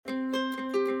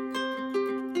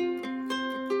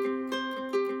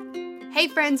Hey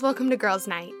friends, welcome to Girls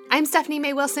Night. I'm Stephanie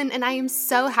Mae Wilson, and I am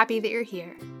so happy that you're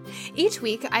here. Each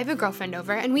week, I have a girlfriend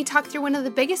over, and we talk through one of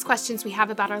the biggest questions we have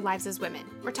about our lives as women.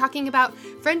 We're talking about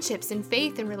friendships and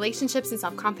faith and relationships and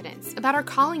self-confidence, about our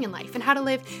calling in life and how to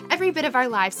live every bit of our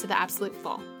lives to the absolute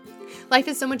full. Life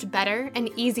is so much better and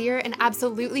easier and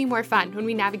absolutely more fun when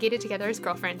we navigate it together as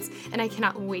girlfriends, and I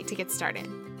cannot wait to get started.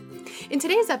 In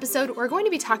today's episode, we're going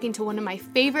to be talking to one of my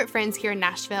favorite friends here in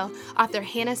Nashville, author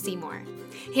Hanna Seymour.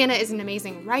 Hanna is an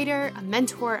amazing writer, a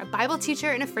mentor, a Bible teacher,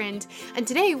 and a friend, and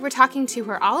today we're talking to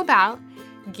her all about,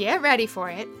 get ready for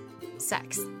it,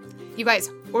 sex. You guys,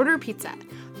 order pizza,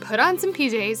 put on some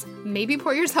PJs, maybe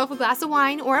pour yourself a glass of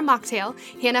wine or a mocktail.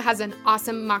 Hanna has an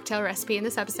awesome mocktail recipe in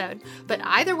this episode, but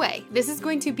either way, this is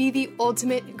going to be the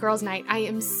ultimate girls' night. I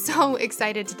am so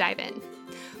excited to dive in.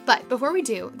 But before we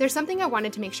do, there's something I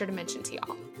wanted to make sure to mention to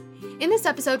y'all. In this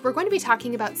episode, we're going to be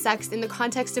talking about sex in the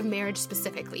context of marriage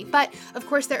specifically, but of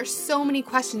course there are so many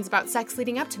questions about sex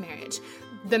leading up to marriage.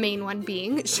 The main one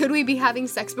being, should we be having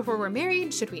sex before we're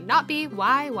married? Should we not be?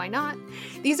 Why? Why not?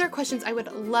 These are questions I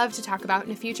would love to talk about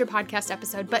in a future podcast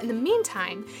episode, but in the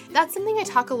meantime, that's something I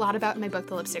talk a lot about in my book,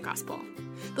 The Lipstick Gospel.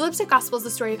 The Lipstick Gospel is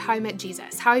the story of how I met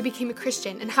Jesus, how I became a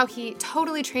Christian, and how he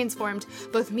totally transformed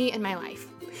both me and my life.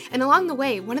 And along the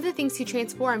way, one of the things he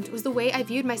transformed was the way I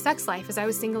viewed my sex life as I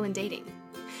was single and dating.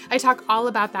 I talk all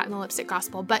about that in the Lipstick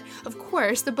Gospel, but of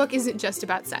course, the book isn't just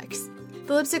about sex.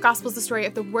 The Lipstick Gospel is the story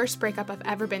of the worst breakup I've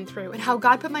ever been through and how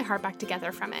God put my heart back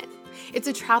together from it. It's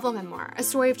a travel memoir, a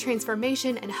story of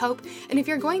transformation and hope, and if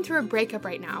you're going through a breakup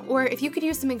right now, or if you could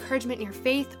use some encouragement in your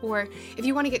faith, or if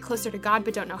you want to get closer to God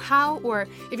but don't know how, or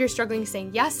if you're struggling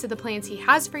saying yes to the plans he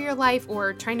has for your life,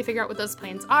 or trying to figure out what those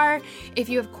plans are, if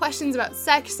you have questions about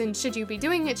sex and should you be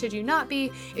doing it, should you not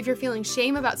be, if you're feeling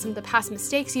shame about some of the past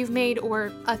mistakes you've made, or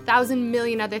 1,000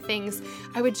 million other things,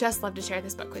 I would just love to share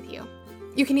this book with you.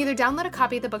 You can either download a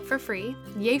copy of the book for free,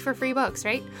 yay for free books,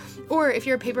 right? Or if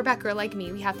you're a paperback girl like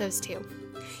me, we have those too.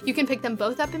 You can pick them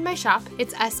both up in my shop,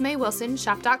 it's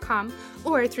smaywilsonshop.com,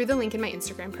 or through the link in my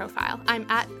Instagram profile. I'm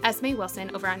at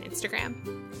smaywilson over on Instagram.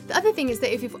 The other thing is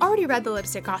that if you've already read the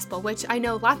Lipstick Gospel, which I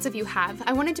know lots of you have,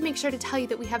 I wanted to make sure to tell you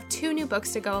that we have 2 new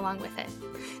books to go along with it.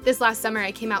 This last summer,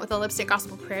 I came out with a Lipstick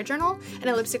Gospel prayer journal and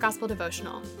a Lipstick Gospel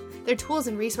devotional. They're tools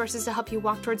and resources to help you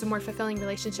walk towards a more fulfilling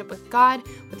relationship with God,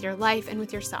 with your life, and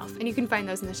with yourself, and you can find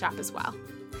those in the shop as well.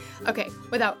 Okay,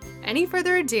 without any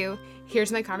further ado,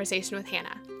 here's my conversation with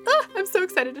Hanna. I'm so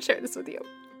excited to share this with you.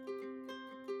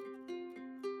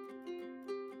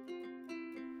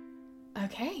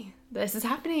 Okay, this is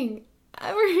happening.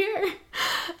 We're here.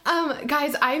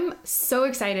 Guys, I'm so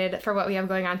excited for what we have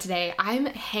going on today. I'm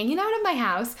hanging out at my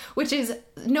house, which is,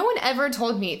 no one ever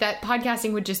told me that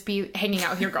podcasting would just be hanging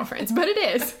out with your girlfriends, but it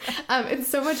is. It's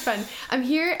so much fun. I'm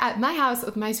here at my house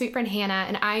with my sweet friend Hanna,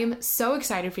 and I'm so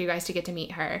excited for you guys to get to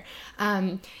meet her.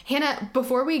 Hanna,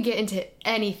 before we get into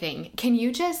anything, can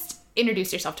you just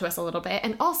introduce yourself to us a little bit?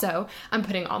 And also, I'm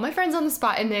putting all my friends on the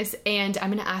spot in this, and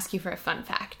I'm going to ask you for a fun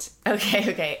fact.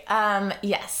 Okay.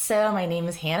 Yes, so my name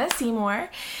is Hanna Seymour,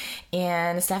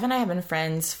 and Steph and I have been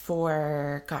friends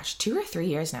for, 2 or 3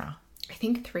 years now. I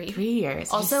think 3. 3 years.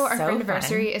 Also, our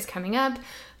friendiversary is coming up.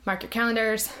 Mark your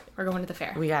calendars. We're going to the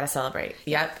fair. We got to celebrate.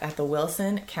 Yep, at the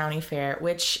Wilson County Fair,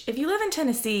 which, if you live in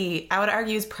Tennessee, I would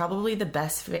argue is probably the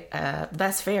best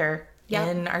fair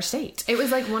in our state. It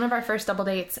was like one of our first double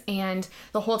dates, and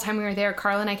the whole time we were there,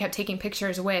 Carla and I kept taking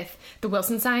pictures with the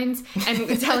Wilson signs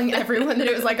and telling everyone that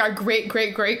it was like our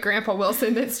great-great-great-grandpa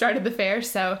Wilson that started the fair.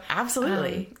 So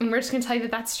absolutely. And we're just going to tell you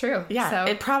that that's true. Yeah, so,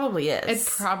 it probably is.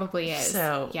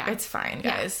 So yeah. It's fine,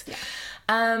 guys. Yeah.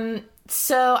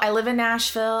 So I live in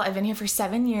Nashville. I've been here for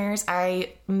 7 years.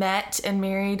 I met and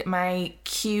married my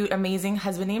cute, amazing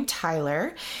husband named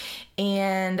Tyler.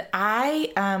 And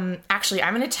I'm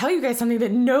going to tell you guys something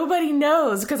that nobody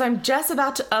knows because I'm just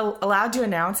about to allowed to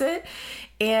announce it.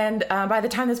 And by the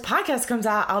time this podcast comes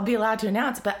out, I'll be allowed to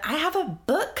announce. But I have a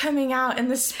book coming out in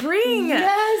the spring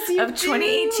of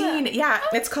 2018. Yeah,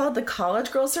 it's called The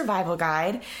College Girl Survival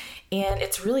Guide. And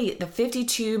it's really the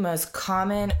 52 most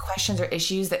common questions or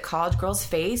issues that college girls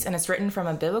face. And it's written from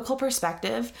a biblical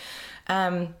perspective.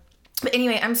 But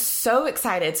anyway, I'm so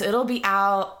excited. So it'll be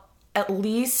out at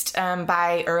least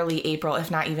by early April,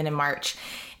 if not even in March.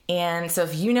 And so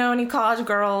if you know any college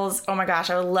girls, oh my gosh,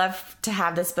 I would love to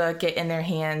have this book get in their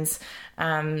hands.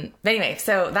 But anyway,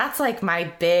 so that's like my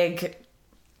big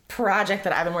project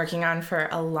that I've been working on for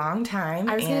a long time.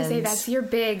 I was going to say that's your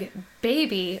big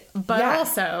baby, but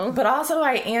also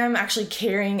I am actually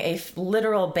carrying a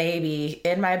literal baby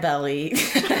in my belly.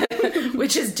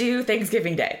 which is due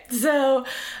Thanksgiving Day. So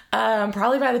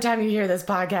probably by the time you hear this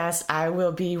podcast, I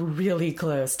will be really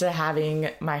close to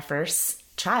having my first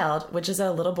child, which is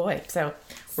a little boy. So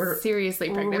we're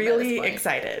seriously pregnant. Really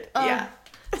excited. Oh, yeah.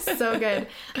 So good.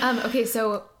 Okay,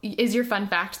 so is your fun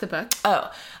fact the book?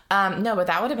 Oh, no, but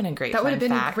that would have been a great That would have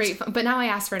been fact. a great fun, but now I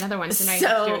asked for another one, so now you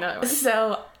have to do another one.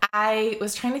 So I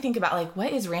was trying to think about like,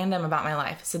 what is random about my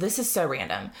life? So this is so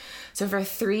random. So for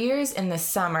 3 years in the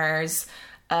summers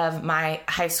of my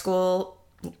high school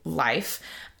life,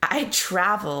 I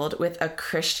traveled with a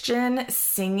Christian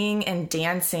singing and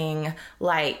dancing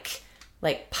like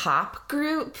pop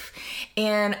group.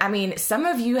 And I mean, some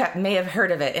of you may have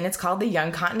heard of it, and it's called the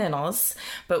Young Continentals,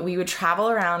 but we would travel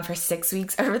around for 6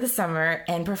 weeks over the summer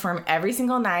and perform every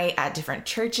single night at different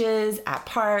churches, at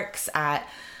parks, at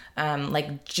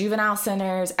like juvenile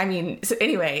centers. I mean, so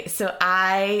anyway, so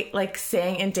I like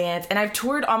sang and danced, and I've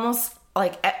toured almost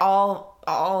like at all,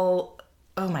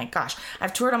 oh my gosh,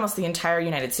 I've toured almost the entire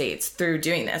United States through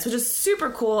doing this, which is super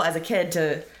cool as a kid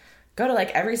to go to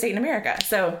like every state in America.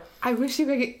 So I wish you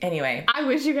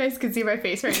guys could see my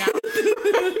face right now.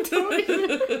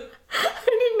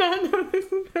 I did not know this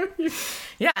about you.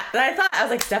 Yeah, I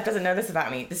was like, Steph doesn't know this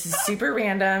about me. This is super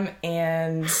random,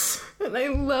 and I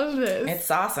love this.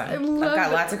 It's awesome. I've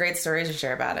got lots of great stories to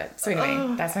share about it. So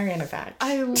anyway, that's my random fact.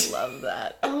 I love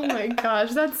that. Oh my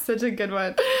gosh, that's such a good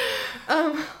one.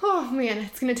 Oh man,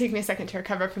 it's gonna take me a second to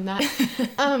recover from that.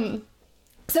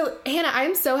 So Hannah,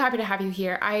 I'm so happy to have you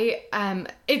here.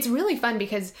 It's really fun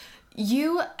because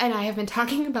you and I have been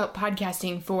talking about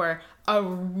podcasting for a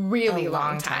really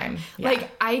long time. Yeah.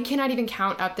 Like I cannot even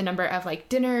count up the number of like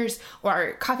dinners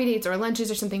or coffee dates or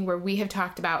lunches or something where we have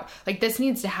talked about like this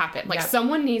needs to happen. Like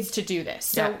someone needs to do this.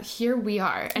 So here we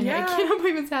are, and I cannot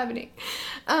believe it's happening.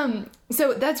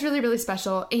 So that's really, really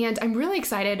special. And I'm really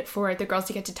excited for the girls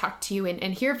to get to talk to you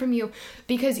and hear from you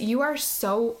because you are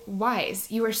so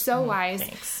wise. You are so wise.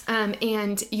 Thanks.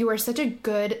 And you are such a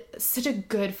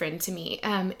good friend to me.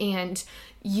 And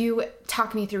you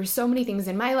talk me through so many things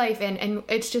in my life, and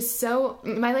it's just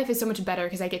my life is so much better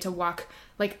because I get to walk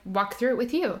through it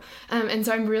with you. And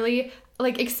so I'm really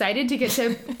like excited to get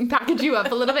to package you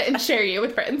up a little bit and share you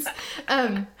with friends.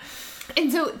 And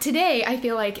so today I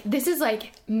feel like this is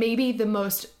like maybe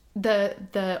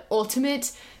the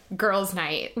ultimate girls'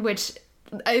 night, which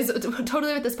is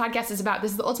totally what this podcast is about.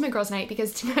 This is the ultimate girls' night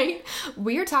because tonight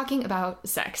we are talking about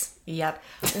sex. Yep.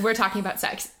 We're talking about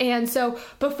sex. And so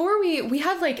before we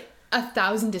have like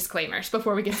 1,000 disclaimers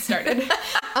before we get started.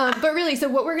 But really, so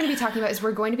what we're going to be talking about is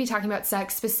we're going to be talking about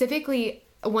sex specifically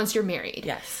once you're married.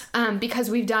 Yes. Because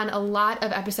we've done a lot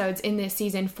of episodes in this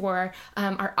season for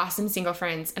our awesome single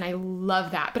friends, and I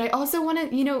love that. But I also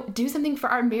want to, do something for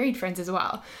our married friends as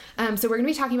well. So we're going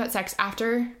to be talking about sex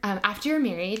after you're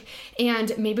married,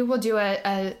 and maybe we'll do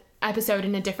a episode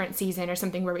in a different season or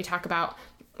something where we talk about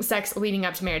sex leading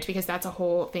up to marriage, because that's a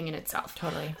whole thing in itself.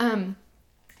 Totally.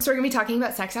 So we're going to be talking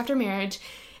about sex after marriage.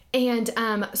 And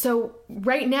so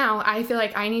right now, I feel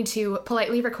like I need to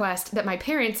politely request that my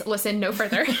parents listen no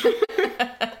further.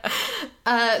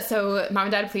 So mom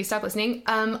and dad, please stop listening.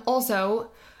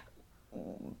 Also,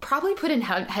 probably put in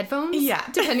headphones. Yeah.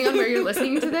 Depending on where you're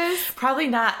listening to this. Probably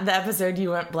not the episode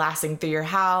you went blasting through your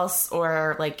house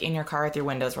or like in your car with your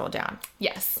windows rolled down.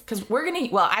 Yes. Because I'm going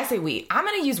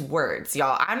to use words,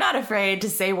 y'all. I'm not afraid to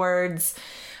say words.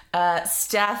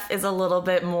 Steph is a little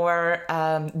bit more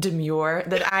demure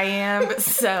than I am,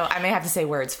 so I may have to say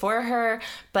words for her.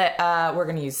 But we're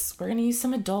gonna use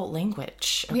some adult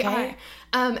language. Okay? We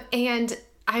are. And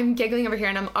I'm giggling over here,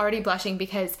 and I'm already blushing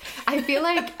because I feel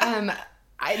like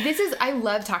I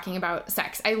love talking about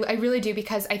sex. I really do,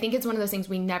 because I think it's one of those things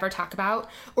we never talk about,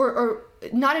 or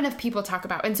not enough people talk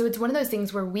about. And so it's one of those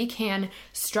things where we can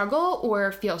struggle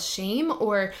or feel shame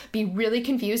or be really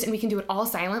confused, and we can do it all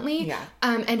silently. Yeah.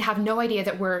 And have no idea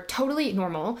that we're totally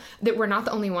normal, that we're not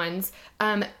the only ones.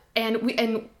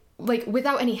 And like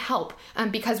without any help,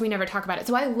 because we never talk about it.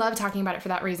 So I love talking about it for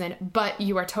that reason, but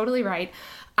you are totally right.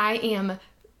 I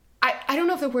don't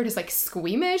know if the word is like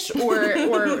squeamish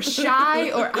or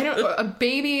shy, or I don't know, a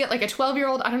baby, like a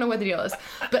 12-year-old. I don't know what the deal is,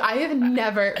 but I have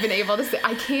never been able to say,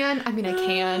 I can,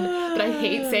 but I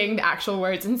hate saying the actual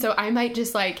words. And so I might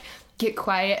just like get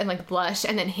quiet and like blush,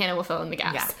 and then Hannah will fill in the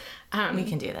gaps. Yeah. We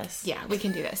can do this. Yeah, we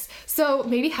can do this. So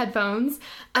maybe headphones.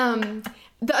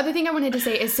 The other thing I wanted to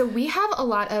say is, so we have a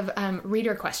lot of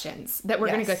reader questions that we're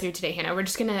going to go through today, Hannah. We're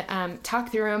just going to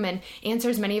talk through them and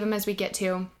answer as many of them as we get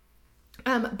to.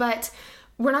 But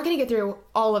we're not going to get through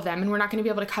all of them and we're not going to be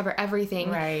able to cover everything.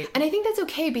 Right. And I think that's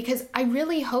okay because I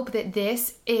really hope that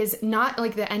this is not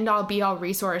like the end all be all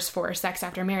resource for sex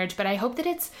after marriage, but I hope that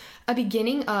it's a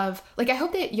beginning of like, I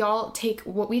hope that y'all take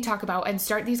what we talk about and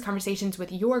start these conversations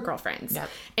with your girlfriends. Yep.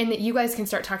 And that you guys can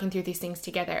start talking through these things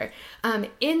together.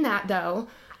 In that though,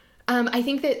 I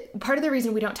think that part of the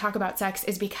reason we don't talk about sex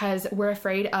is because we're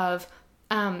afraid of,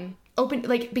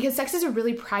 because sex is a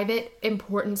really private,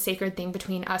 important, sacred thing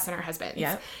between us and our husbands.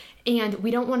 Yeah. And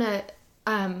we don't want to,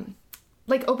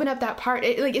 open up that part.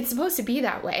 It's supposed to be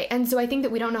that way. And so I think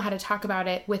that we don't know how to talk about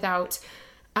it without,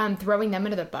 throwing them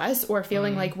under the bus or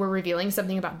feeling like we're revealing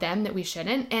something about them that we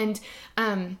shouldn't. And,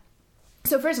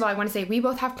 so first of all, I want to say we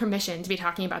both have permission to be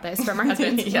talking about this from our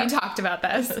husbands. Yeah. We talked about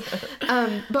this.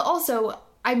 But also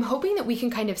I'm hoping that we can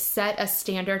kind of set a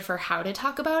standard for how to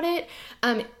talk about it.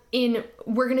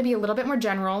 We're going to be a little bit more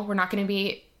general. We're not going to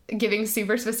be giving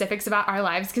super specifics about our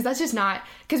lives because that's just not,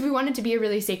 because we want it to be a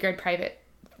really sacred, private,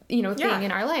 thing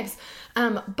in our lives.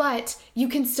 But you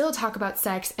can still talk about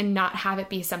sex and not have it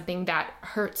be something that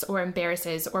hurts or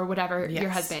embarrasses or whatever your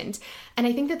husband. And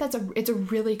I think that it's a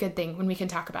really good thing when we can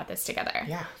talk about this together.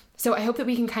 Yeah. So I hope that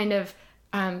we can kind of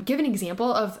give an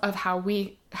example of how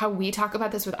we talk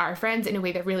about this with our friends in a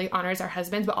way that really honors our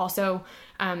husbands, but also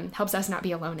helps us not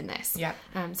be alone in this. Yeah.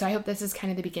 So I hope this is kind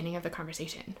of the beginning of the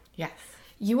conversation. Yes.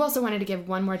 You also wanted to give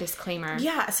one more disclaimer.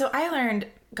 Yeah. So I learned,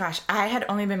 I had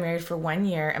only been married for 1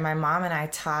 year, and my mom and I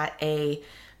taught a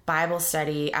Bible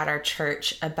study at our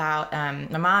church about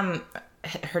my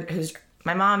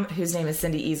mom, whose name is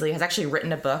Cindy Easley, has actually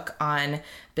written a book on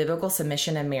biblical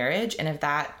submission and marriage. And if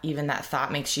that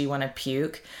thought makes you want to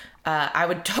puke, I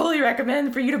would totally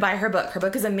recommend for you to buy her book. Her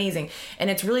book is amazing.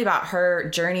 And it's really about her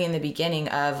journey in the beginning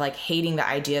of like hating the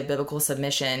idea of biblical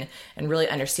submission and really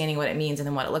understanding what it means and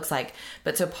then what it looks like.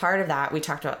 But so part of that, we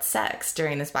talked about sex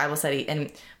during this Bible study.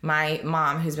 And my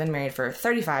mom, who's been married for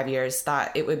 35 years,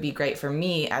 thought it would be great for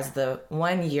me as the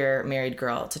 1 year married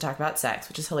girl to talk about sex,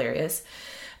 which is hilarious.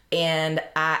 And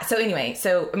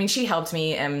she helped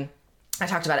me and I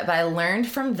talked about it, but I learned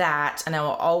from that, and I will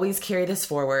always carry this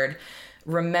forward,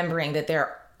 remembering that there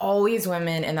are always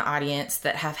women in the audience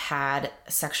that have had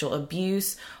sexual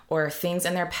abuse or things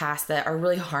in their past that are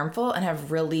really harmful and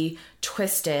have really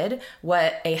twisted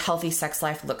what a healthy sex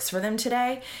life looks for them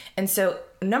today. And so,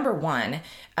 number one,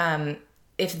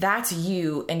 if that's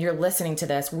you and you're listening to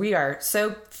this, we are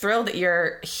so thrilled that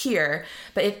you're here.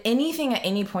 But if anything at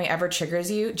any point ever triggers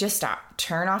you, just stop.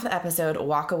 Turn off the episode,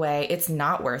 walk away. It's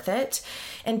not worth it.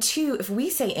 And two, if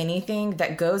we say anything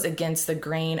that goes against the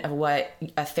grain of what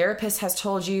a therapist has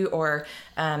told you or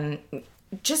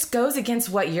just goes against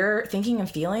what you're thinking and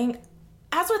feeling,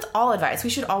 as with all advice,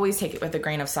 we should always take it with a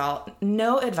grain of salt.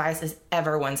 No advice is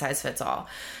ever one size fits all.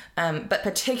 But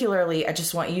particularly, I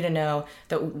just want you to know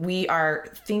that we are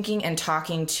thinking and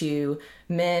talking to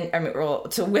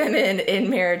to women in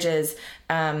marriages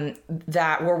where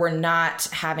we're not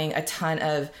having a ton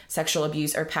of sexual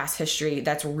abuse or past history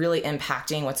that's really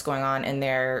impacting what's going on in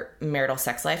their marital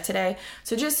sex life today.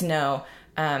 So just know,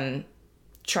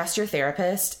 trust your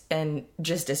therapist and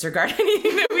just disregard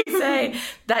anything that we say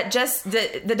that doesn't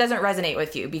resonate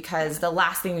with you, because the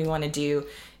last thing we want to do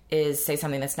is say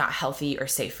something that's not healthy or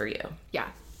safe for you. Yeah.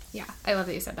 Yeah. I love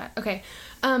that you said that. Okay.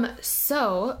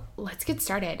 So let's get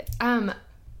started.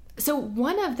 So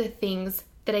one of the things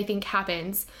that I think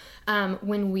happens,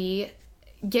 when we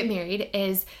get married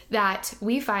is that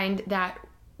we find that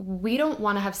we don't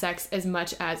want to have sex as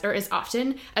much as, or as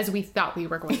often as we thought we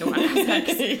were going to want to have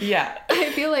sex. Yeah. I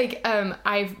feel like,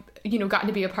 I've, gotten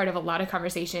to be a part of a lot of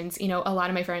conversations. A lot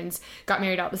of my friends got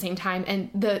married all at the same time, and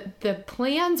the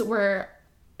plans were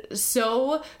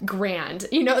so grand,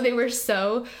 they were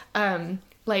so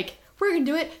we're gonna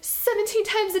do it 17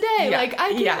 times a day. Yeah. Like,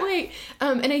 I can't wait.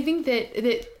 And I think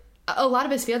that a lot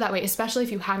of us feel that way, especially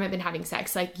if you haven't been having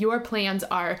sex. Like, your plans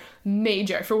are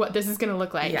major for what this is gonna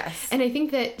look like. Yes. And I think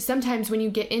that sometimes when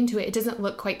you get into it, it doesn't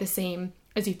look quite the same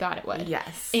as you thought it would.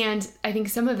 Yes. And I think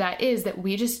some of that is that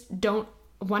we just don't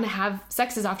want to have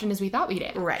sex as often as we thought we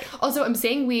did. Right. Also, I'm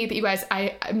saying we, but you guys,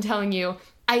 I'm telling you,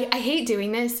 I hate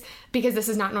doing this because this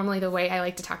is not normally the way I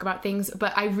like to talk about things,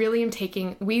 but I really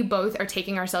we both are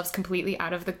taking ourselves completely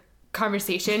out of the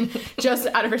conversation just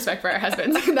out of respect for our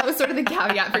husbands. That was sort of the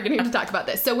caveat for getting to talk about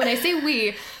this. So when I say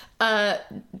we,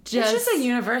 it's just a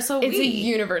universal we. It's a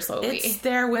universal we.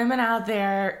 There are women out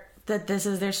there that this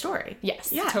is their story.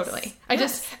 Yes. Totally.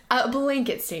 Just a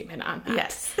blanket statement on that.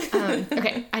 Yes.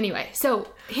 Okay. Anyway, so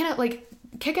Hannah,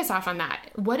 kick us off on that.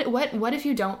 What if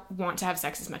you don't want to have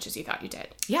sex as much as you thought you did?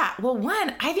 Yeah. Well,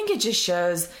 one, I think it just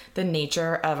shows the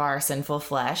nature of our sinful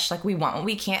flesh. Like, we want what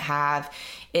we can't have.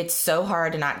 It's so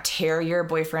hard to not tear your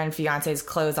boyfriend, fiance's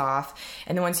clothes off.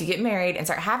 And then once you get married and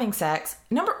start having sex,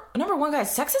 number one,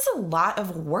 guys, sex is a lot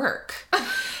of work.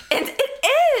 And it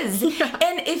is. Yeah.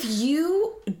 And if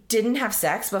you didn't have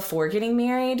sex before getting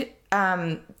married,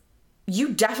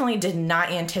 you definitely did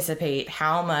not anticipate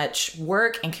how much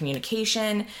work and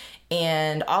communication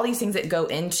and all these things that go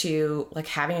into like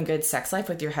having a good sex life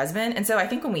with your husband. And so I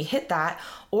think when we hit that,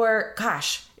 or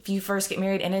gosh, if you first get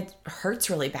married and it hurts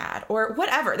really bad or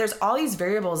whatever, there's all these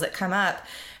variables that come up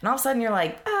and all of a sudden you're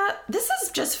like, this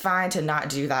is just fine to not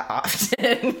do that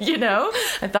often. You know,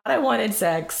 I thought I wanted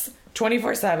sex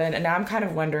 24/7 and now I'm kind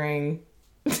of wondering,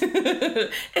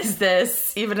 is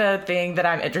this even a thing that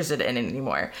I'm interested in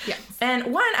anymore? Yes.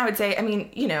 And one, I would say, I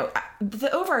mean, you know,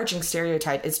 the overarching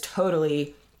stereotype is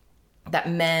totally that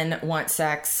men want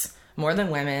sex more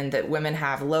than women, that women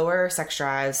have lower sex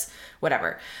drives,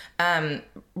 whatever. And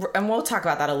we'll talk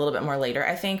about that a little bit more later,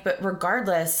 I think. But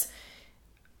regardless,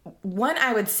 one,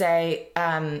 I would say,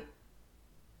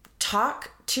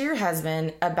 talk to your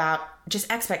husband about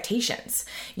just expectations.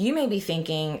 You may be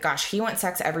thinking, gosh, he wants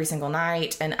sex every single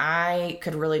night and I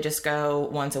could really just go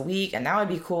once a week and that would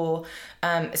be cool.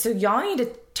 So y'all need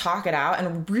to talk it out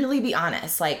and really be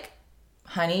honest. Like,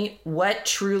 honey, what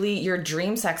truly your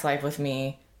dream sex life with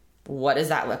me, what does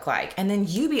that look like? And then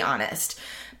you be honest.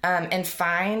 And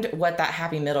find what that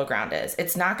happy middle ground is.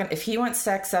 It's not going to, if he wants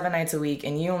sex 7 nights a week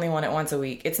and you only want it once a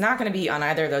week, it's not going to be on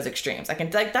either of those extremes.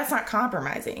 That's not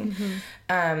compromising.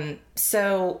 Mm-hmm.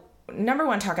 So number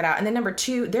one, talk it out. And then number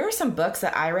two, there are some books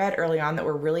that I read early on that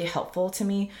were really helpful to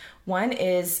me. One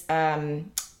is,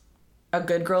 A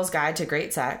Good Girl's Guide to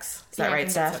Great Sex. Is that right,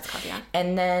 Steph? That's called, yeah.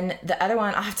 And then the other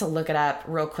one, I'll have to look it up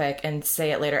real quick and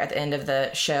say it later at the end of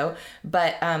the show.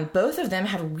 But both of them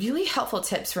had really helpful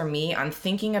tips for me on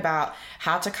thinking about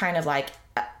how to kind of like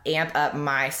amp up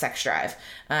my sex drive.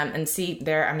 And see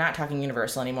there, I'm not talking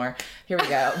universal anymore. Here we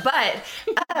go.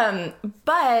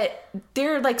 But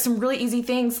there are like some really easy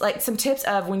things, like some tips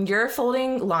of when you're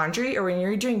folding laundry or when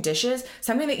you're doing dishes,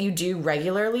 something that you do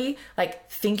regularly, like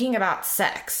thinking about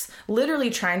sex, literally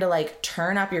trying to like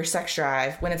turn up your sex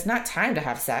drive when it's not time to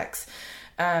have sex.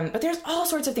 But there's all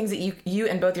sorts of things that you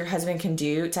and both your husband can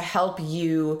do to help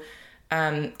you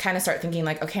kind of start thinking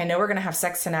like, okay, I know we're going to have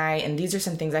sex tonight. And these are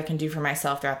some things I can do for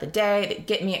myself throughout the day that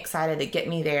get me excited, that get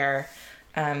me there.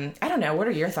 I don't know. What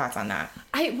are your thoughts on that?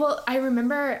 I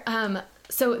remember,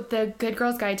 so The Good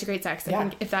Girl's Guide to Great Sex, I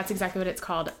think if that's exactly what it's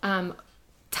called.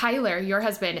 Tyler, your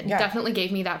husband, definitely gave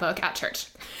me that book at church.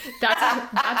 That's how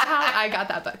I got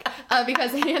that book.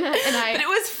 Because Hannah and I... But it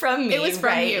was from me, It was from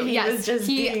right? you, He yes. was just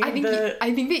I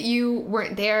think that you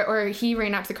weren't there or he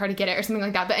ran out to the car to get it or something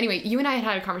like that. But anyway, you and I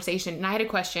had a conversation and I had a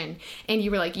question and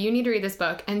you were like, you need to read this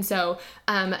book. And so...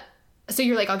 So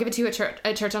you're like, I'll give it to you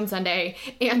at church on Sunday.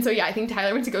 And so, yeah, I think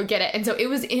Tyler went to go get it. And so it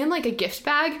was in like a gift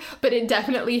bag, but it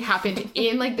definitely happened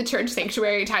in like the church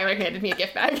sanctuary. Tyler handed me a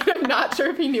gift bag. I'm not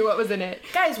sure if he knew what was in it.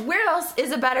 Guys, where else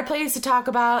is a better place to talk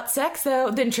about sex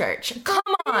though than church? Come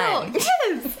on.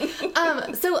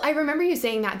 Yes. So I remember you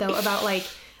saying that though about like,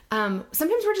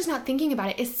 sometimes we're just not thinking about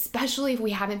it, especially if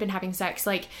we haven't been having sex.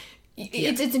 Like,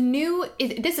 it's a new,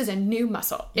 this is a new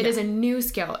muscle. It is a new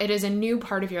skill. It is a new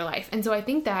part of your life. And so I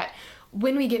think that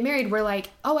when we get married, we're like,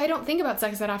 oh, I don't think about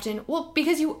sex that often. Well,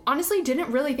 because you honestly didn't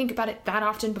really think about it that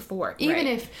often before. Even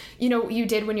if, you know, you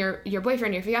did when your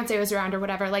boyfriend, your fiance was around or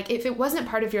whatever. Like, if it wasn't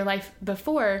part of your life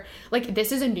before, like,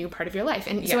 this is a new part of your life.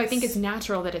 And so I think it's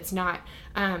natural that it's not,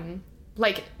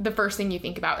 like, the first thing you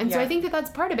think about. And so I think that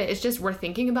that's part of it. It's just we're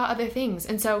thinking about other things.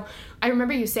 And so I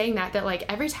remember you saying that, like,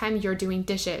 every time you're doing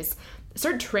dishes,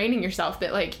 start training yourself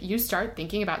that like you start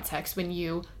thinking about sex when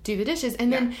you do the dishes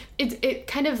and then it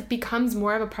kind of becomes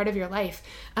more of a part of your life.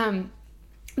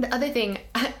 The other thing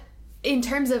in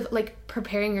terms of like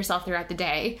preparing yourself throughout the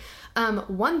day,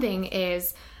 one thing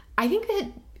is I think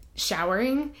that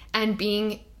showering and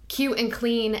being cute and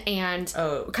clean and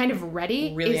kind of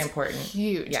ready really is important.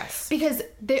 Huge. Yes. Because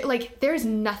there's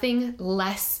nothing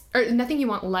less or nothing you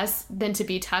want less than to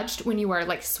be touched when you are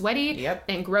like sweaty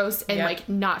and gross and like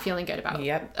not feeling good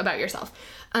about yourself.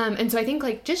 And so I think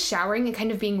like just showering and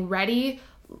kind of being ready,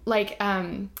 like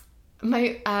I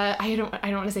don't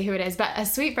want to say who it is, but a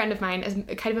sweet friend of mine,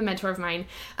 kind of a mentor of mine,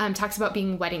 talks about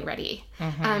being wedding ready.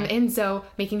 Mm-hmm. And so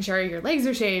making sure your legs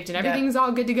are shaved and everything's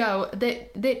all good to go,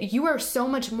 that you are so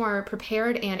much more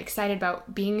prepared and excited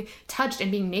about being touched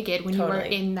and being naked when you are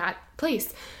in that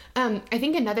place. I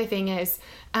think another thing is,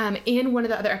 in one of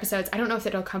the other episodes, I don't know if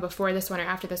it'll come before this one or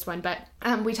after this one, but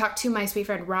we talked to my sweet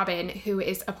friend Robin, who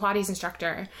is a Pilates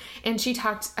instructor, and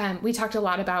we talked a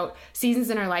lot about seasons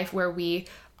in our life where we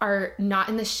are not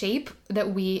in the shape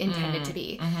that we intended to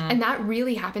be. And that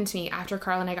really happened to me after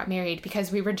Carl and I got married,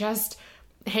 because we were just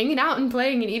hanging out and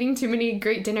playing and eating too many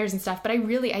great dinners and stuff. But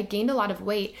I gained a lot of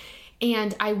weight,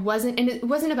 and it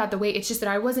wasn't about the weight. It's just that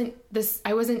I wasn't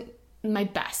my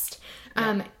best.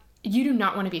 Yeah. You do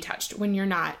not want to be touched when you're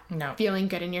not feeling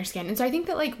good in your skin. And so I think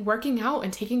that like working out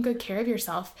and taking good care of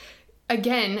yourself,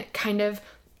 again, kind of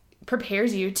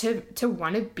prepares you to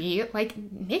want to be like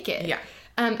naked. Yeah.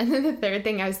 And then the third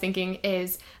thing I was thinking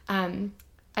is,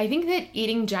 I think that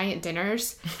eating giant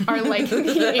dinners are like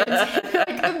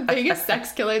the biggest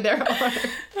sex killer there are.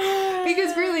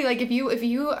 Because really, like, if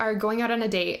you are going out on a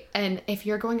date, and if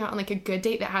you're going out on like a good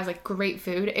date that has like great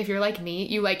food, if you're like me,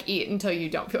 you like eat until you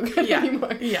don't feel good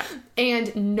anymore. Yeah.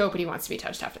 And nobody wants to be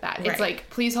touched after that. Right. It's like,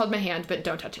 please hold my hand, but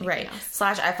don't touch anything else. /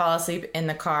 I fall asleep in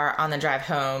the car on the drive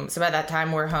home. So by that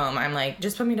time we're home, I'm like,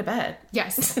 just put me to bed.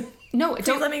 Yes. No,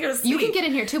 don't let me go to sleep. You can get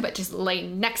in here too, but just lay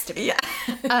next to me.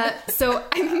 Yeah. So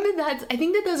I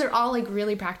think that those are all like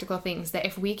really practical things that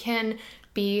if we can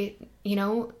be, you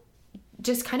know,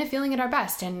 just kind of feeling at our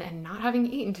best and not having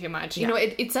eaten too much, you know,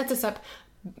 it sets us up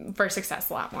for success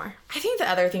a lot more. I think the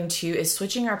other thing too is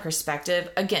switching our perspective.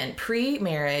 Again,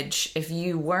 pre-marriage, if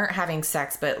you weren't having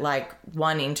sex but like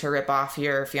wanting to rip off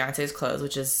your fiance's clothes,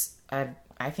 which is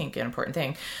I think an important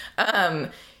thing,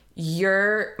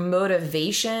 your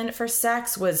motivation for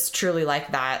sex was truly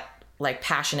like that, like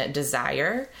passionate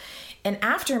desire. And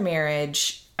after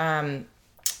marriage,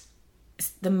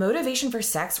 the motivation for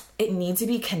sex, it needs to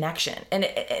be connection. And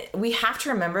we have to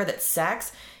remember that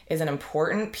sex is an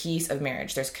important piece of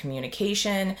marriage. There's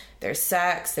communication, there's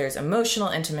sex, there's emotional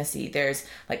intimacy, there's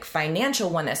like financial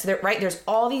oneness. So there's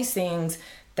all these things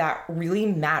that really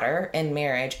matter in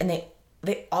marriage, and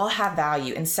they all have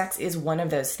value, and sex is one of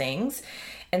those things.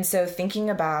 And so thinking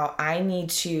about, I need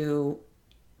to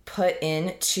put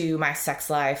into my sex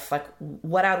life, like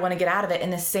what I would want to get out of it, in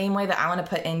the same way that I want to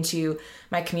put into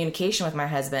my communication with my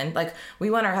husband. Like, we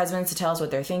want our husbands to tell us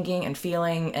what they're thinking and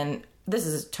feeling. And this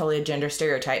is totally a gender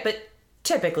stereotype, but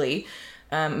typically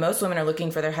most women are looking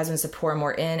for their husbands to pour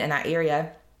more in that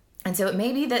area. And so it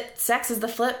may be that sex is the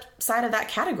flip side of that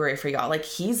category for y'all. Like,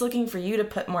 he's looking for you to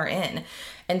put more in,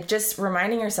 and just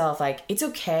reminding yourself, like, it's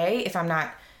okay if I'm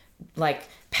not like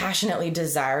passionately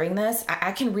desiring this.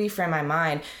 I can reframe my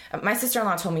mind. My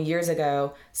sister-in-law told me years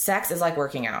ago, sex is like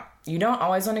working out. You don't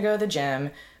always want to go to the gym,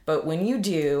 but when you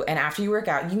do, and after you work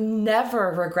out, you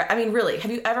never regret. I mean, really, have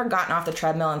you ever gotten off the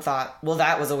treadmill and thought, well,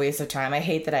 that was a waste of time. I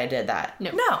hate that I did that.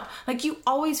 No, like, you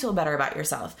always feel better about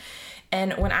yourself.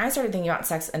 And when I started thinking about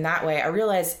sex in that way, I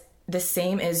realized the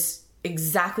same is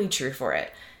exactly true for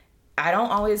it. I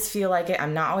don't always feel like it.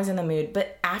 I'm not always in the mood.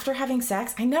 But after having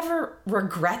sex, I never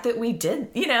regret that we did,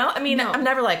 you know? I mean, I'm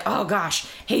never like, oh gosh,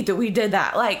 hate that we did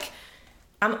that. Like,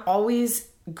 I'm always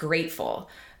grateful.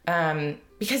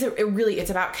 Because it's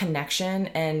about connection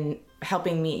and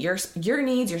helping meet your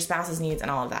needs, your spouse's needs, and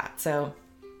all of that. So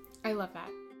I love that.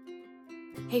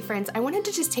 Hey friends, I wanted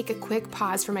to just take a quick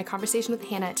pause from my conversation with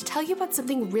Hannah to tell you about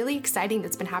something really exciting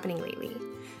that's been happening lately.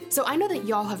 So I know that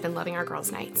y'all have been loving our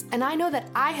girls' nights, and I know that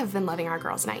I have been loving our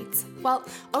girls' nights. Well,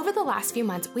 over the last few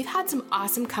months, we've had some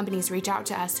awesome companies reach out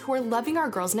to us who are loving our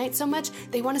girls' nights so much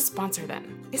they want to sponsor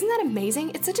them. Isn't that amazing?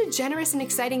 It's such a generous and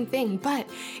exciting thing, but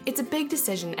it's a big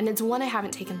decision, and it's one I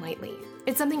haven't taken lightly.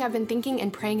 It's something I've been thinking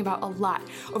and praying about a lot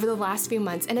over the last few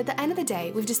months, and at the end of the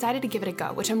day, we've decided to give it a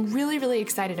go, which I'm really, really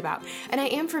excited about, and I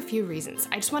am for a few reasons.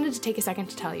 I just wanted to take a second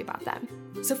to tell you about them.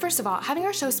 So first of all, having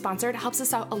our show sponsored helps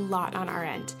us out a lot on our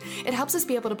end. It helps us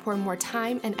be able to pour more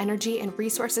time and energy and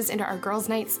resources into our girls'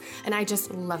 nights, and I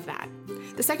just love that.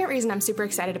 The second reason I'm super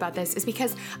excited about this is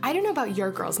because I don't know about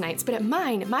your girls' nights, but at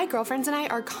mine, my girlfriends and I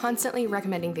are constantly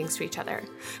recommending things to each other.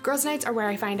 Girls' nights are where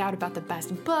I find out about the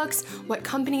best books, what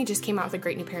company just came out with a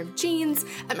great new pair of jeans.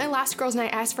 At my last girls'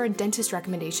 night, I asked for a dentist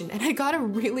recommendation, and I got a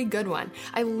really good one.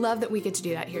 I love that we get to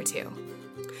do that here too.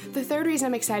 The third reason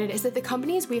I'm excited is that the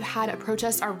companies we've had approach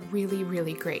us are really,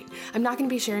 really great. I'm not going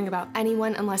to be sharing about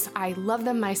anyone unless I love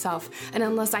them myself and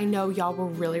unless I know y'all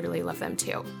will really, really love them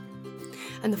too.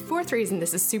 And the fourth reason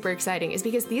this is super exciting is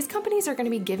because these companies are going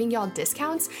to be giving y'all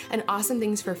discounts and awesome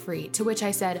things for free, to which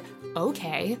I said,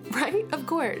 okay, right? Of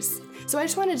course. So I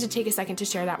just wanted to take a second to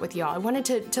share that with y'all. I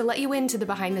wanted to let you into the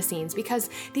behind the scenes because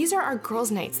these are our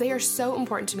girls' nights. They are so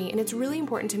important to me, and it's really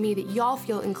important to me that y'all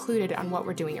feel included on what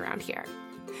we're doing around here.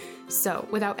 So,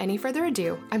 without any further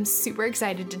ado, I'm super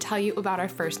excited to tell you about our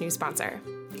first new sponsor.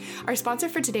 Our sponsor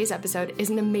for today's episode is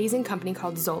an amazing company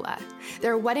called Zola.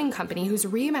 They're a wedding company who's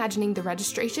reimagining the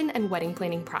registration and wedding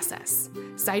planning process.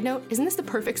 Side note, isn't this the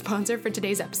perfect sponsor for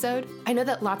today's episode? I know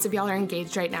that lots of y'all are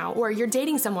engaged right now, or you're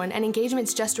dating someone and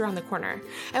engagement's just around the corner.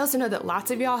 I also know that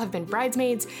lots of y'all have been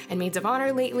bridesmaids and maids of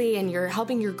honor lately, and you're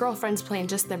helping your girlfriends plan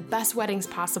just the best weddings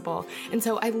possible. And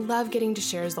so I love getting to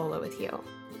share Zola with you.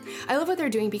 I love what they're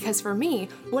doing because for me,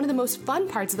 one of the most fun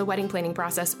parts of the wedding planning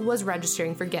process was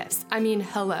registering for gifts. I mean,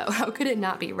 hello, how could it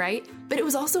not be, right? But it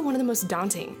was also one of the most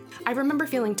daunting. I remember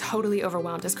feeling totally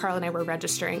overwhelmed as Carl and I were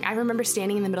registering. I remember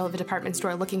standing in the middle of a department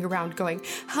store looking around going,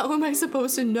 how am I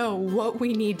supposed to know what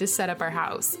we need to set up our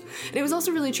house? And it was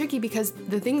also really tricky because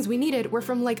the things we needed were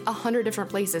from like 100 different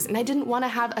places, and I didn't want to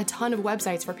have a ton of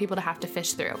websites for people to have to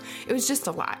fish through. It was just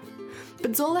a lot.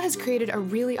 But Zola has created a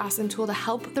really awesome tool to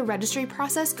help the registry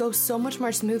process go so much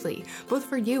more smoothly, both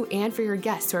for you and for your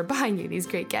guests who are buying you these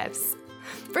great gifts.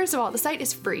 First of all, the site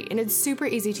is free and it's super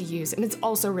easy to use, and it's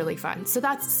also really fun, so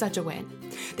that's such a win.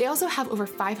 They also have over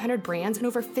 500 brands and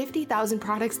over 50,000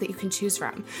 products that you can choose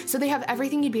from, so they have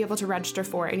everything you'd be able to register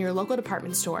for in your local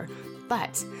department store.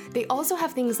 But they also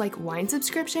have things like wine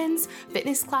subscriptions,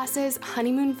 fitness classes,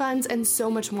 honeymoon funds, and so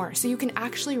much more, so you can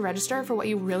actually register for what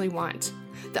you really want.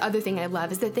 The other thing I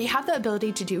love is that they have the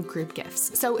ability to do group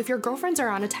gifts. So if your girlfriends are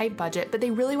on a tight budget, but they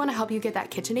really want to help you get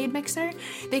that KitchenAid mixer,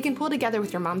 they can pull together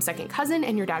with your mom's second cousin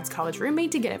and your dad's college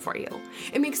roommate to get it for you.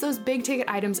 It makes those big ticket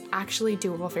items actually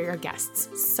doable for your guests.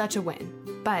 Such a win.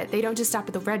 But they don't just stop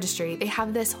at the registry. They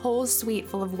have this whole suite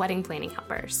full of wedding planning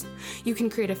helpers. You can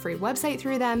create a free website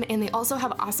through them, and they also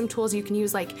have awesome tools you can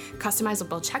use like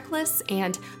customizable checklists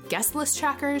and guest list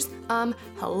trackers.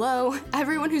 Hello.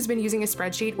 Everyone who's been using a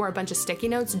spreadsheet or a bunch of sticky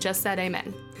notes just said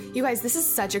amen. You guys, this is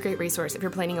such a great resource if you're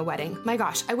planning a wedding. My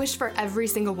gosh, I wish for every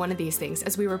single one of these things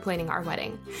as we were planning our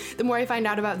wedding. The more I find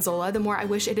out about Zola, the more I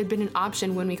wish it had been an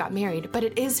option when we got married, but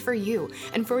it is for you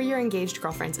and for your engaged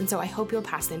girlfriends, and so I hope you'll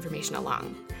pass the information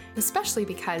along. Especially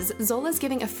because Zola's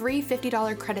giving a free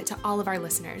 $50 credit to all of our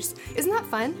listeners. Isn't that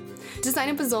fun? To sign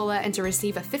up with Zola and to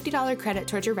receive a $50 credit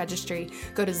towards your registry,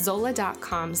 go to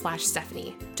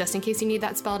zola.com/Stephanie. Just in case you need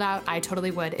that spelled out, I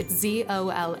totally would. It's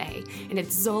ZOLA, and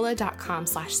it's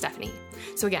zola.com/Stephanie.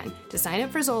 So again, to sign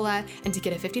up for Zola and to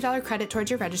get a $50 credit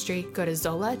towards your registry, go to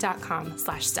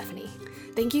zola.com/Stephanie.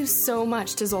 Thank you so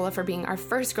much to Zola for being our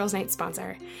first Girls Night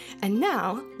sponsor. And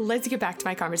now, let's get back to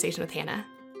my conversation with Hanna.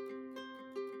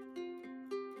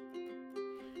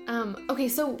 Okay,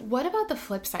 so what about the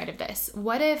flip side of this?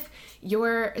 What if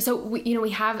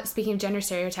we have, speaking of gender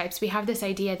stereotypes, we have this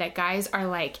idea that guys are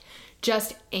like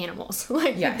just animals,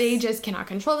 like yes. They just cannot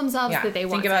control themselves, that they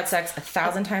want think about sex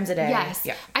 1,000 times a day. Yes.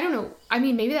 Yeah. I don't know. I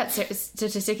mean, maybe that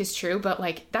statistic is true, but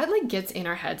like that like gets in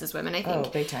our heads as women, I think. Oh,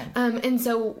 big time. And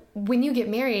so when you get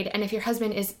married and if your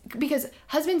husband is, because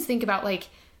husbands think about like,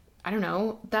 I don't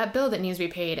know, that bill that needs to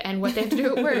be paid and what they have to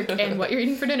do at work and what you're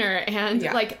eating for dinner and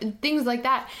like things like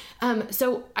that.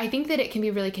 So I think that it can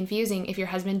be really confusing if your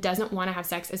husband doesn't want to have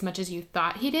sex as much as you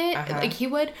thought he did, like he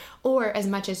would, or as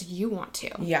much as you want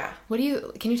to. Yeah.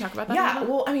 Can you talk about that? Yeah.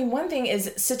 Well, I mean, one thing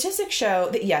is statistics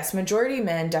show that yes, majority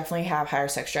men definitely have higher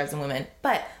sex drives than women,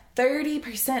 but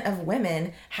 30% of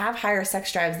women have higher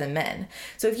sex drives than men.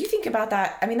 So if you think about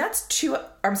that, I mean, that's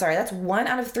 1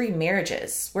 out of 3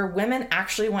 marriages where women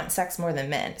actually want sex more than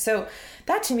men. So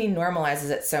that to me normalizes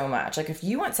it so much. Like if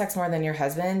you want sex more than your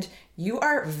husband, you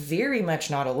are very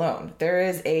much not alone. There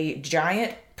is a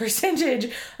giant percentage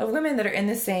of women that are in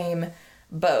the same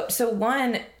boat. So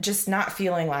one, just not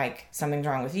feeling like something's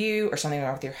wrong with you or something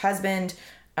wrong with your husband.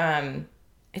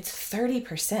 It's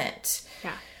 30%.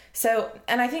 Yeah. So,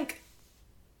 and I think,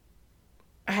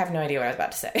 I have no idea what I was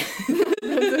about to say.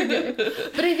 That's okay.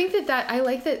 But I think that I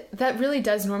like that really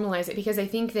does normalize it, because I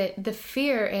think that the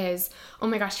fear is, oh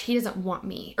my gosh, he doesn't want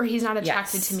me, or he's not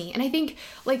attracted to me. And I think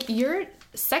like your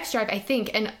sex drive, I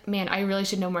think, and man, I really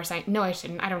should know more science. No, I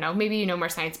shouldn't. I don't know. Maybe you know more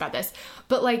science about this,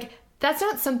 but like, that's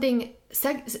not something,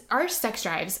 our sex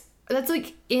drives, that's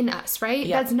like in us, right?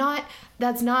 Yeah.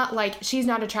 That's not like she's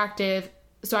not attractive,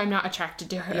 so I'm not attracted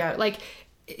to her. Yeah. Like,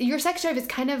 your sex drive is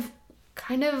kind of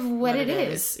what it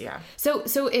is. Yeah. So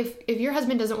if your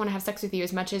husband doesn't want to have sex with you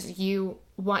as much as you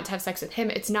want to have sex with him,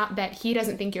 it's not that he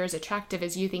doesn't think you're as attractive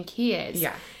as you think he is.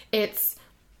 Yeah. It's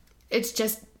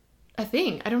just a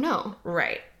thing. I don't know.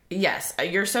 Right. Yes,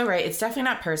 you're so right. It's definitely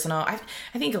not personal. I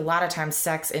think a lot of times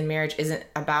sex in marriage isn't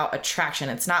about attraction.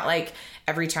 It's not like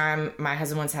every time my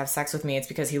husband wants to have sex with me, it's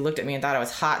because he looked at me and thought I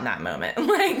was hot in that moment.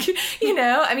 Like,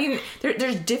 I mean,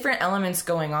 there's different elements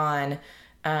going on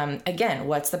Again,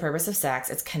 what's the purpose of sex?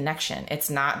 It's connection. It's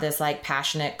not this like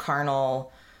passionate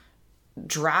carnal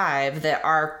drive that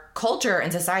our culture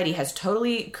and society has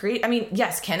totally created. I mean,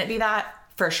 yes, can it be that?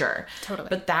 For sure. Totally.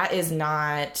 But that is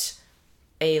not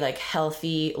a like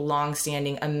healthy,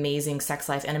 long-standing, amazing sex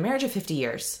life in a marriage of 50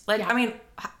 years. Like, I mean,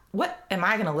 what am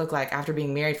I going to look like after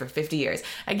being married for 50 years?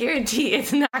 I guarantee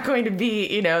it's not going to be,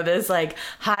 you know, this like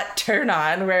hot turn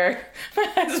on where my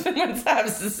husband wants to have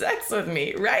sex with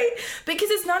me, right? Because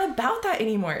it's not about that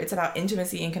anymore. It's about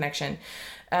intimacy and connection.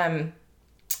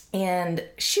 And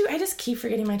shoot, I just keep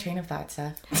forgetting my train of thought,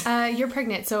 Steph. You're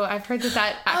pregnant, so I've heard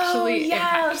that actually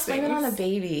impacts things. Blame it on a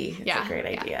baby. It's a great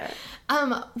idea.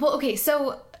 Well, okay,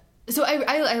 so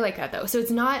I like that though. So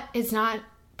it's not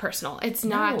personal. It's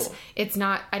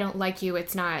not, I don't like you.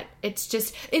 It's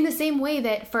just in the same way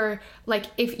that for like,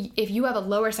 if you have a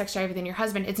lower sex drive than your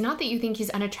husband, it's not that you think he's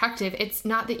unattractive. It's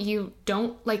not that you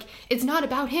don't like, it's not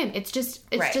about him. It's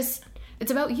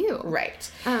about you.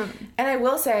 Right. And I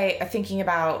will say, thinking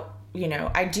about, you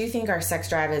know, I do think our sex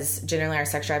drive is generally our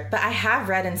sex drive, but I have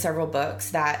read in several books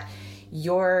that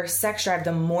your sex drive,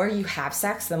 the more you have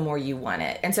sex, the more you want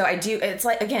it. And so it's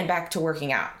like, again, back to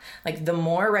working out. Like the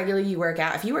more regularly you work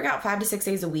out, if you work out 5 to 6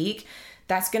 days a week,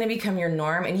 that's going to become your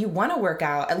norm. And you want to work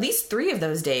out at least 3 of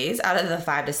those days out of the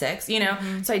 5 to 6, you know?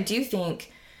 Mm-hmm. So I do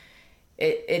think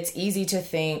it's easy to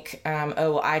think, oh,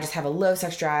 well, I just have a low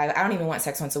sex drive. I don't even want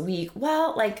sex once a week.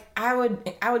 Well, like I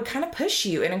would kind of push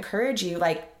you and encourage you,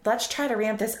 like, let's try to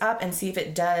ramp this up and see if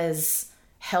it does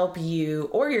help you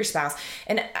or your spouse.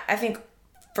 And I think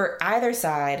for either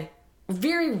side,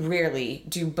 very rarely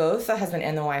do both the husband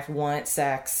and the wife want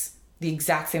sex the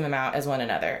exact same amount as one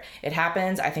another. It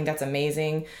happens. I think that's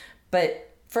amazing. But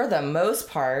for the most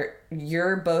part,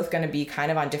 you're both going to be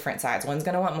kind of on different sides. One's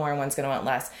going to want more and one's going to want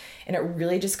less. And it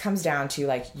really just comes down to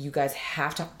like, you guys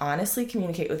have to honestly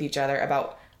communicate with each other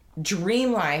about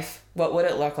dream life. What would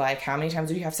it look like? How many times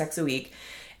would you have sex a week?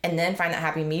 And then find that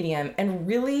happy medium and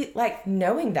really like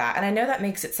knowing that. And I know that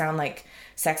makes it sound like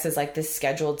sex is like this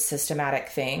scheduled systematic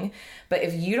thing. But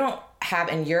if you don't have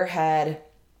in your head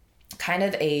kind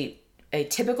of a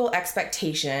typical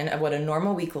expectation of what a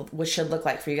normal week should look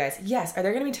like for you guys. Yes. Are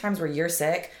there going to be times where you're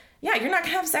sick? Yeah. You're not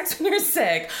going to have sex when you're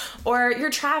sick or you're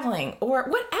traveling or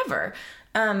whatever.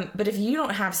 But if you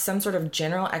don't have some sort of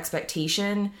general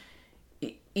expectation,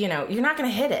 you know, you're not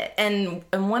going to hit it. And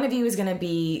one of you is going to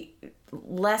be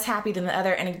less happy than the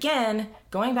other. And again,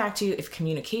 going back to if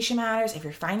communication matters, if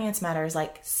your finance matters,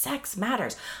 like sex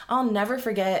matters. I'll never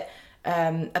forget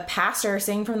a pastor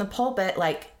saying from the pulpit,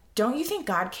 like, don't you think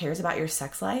God cares about your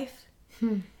sex life?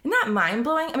 Isn't that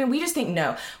mind-blowing? I mean, we just think,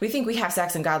 no. We think we have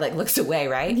sex and God, like, looks away,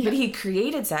 right? Yeah. But he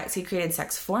created sex. He created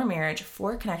sex for marriage,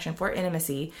 for connection, for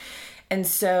intimacy. And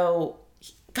so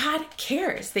God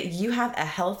cares that you have a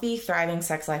healthy, thriving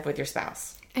sex life with your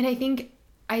spouse. And I think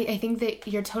that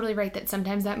you're totally right that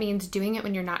sometimes that means doing it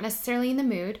when you're not necessarily in the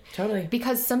mood. Totally.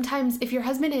 Because sometimes if your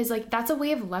husband is like, that's a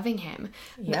way of loving him,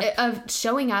 of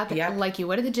showing up like you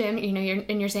would at the gym, you know,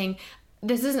 you're saying,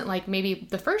 this isn't like maybe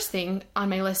the first thing on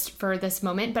my list for this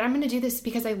moment, but I'm going to do this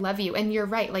because I love you. And you're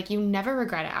right. Like you never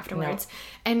regret it afterwards.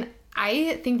 No. And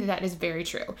I think that is very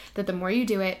true, that the more you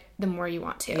do it, the more you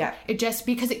want to. Yeah. It just,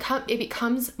 because it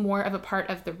becomes more of a part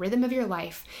of the rhythm of your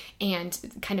life and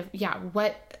kind of,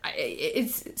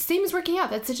 it's same as working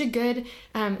out. That's such a good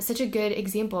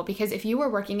example, because if you were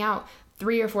working out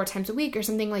 3 or 4 times a week or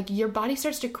something, like your body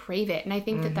starts to crave it. And I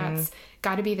think that that's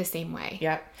got to be the same way.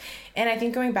 Yep. And I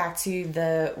think going back to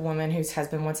the woman whose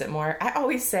husband wants it more, I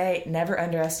always say never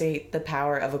underestimate the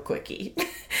power of a quickie.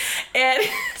 And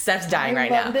Steph's dying right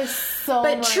now. This so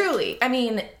but much. Truly, I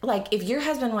mean, like if your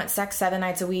husband wants sex 7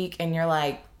 nights a week and you're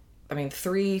like, I mean,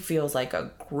 3 feels like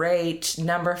a great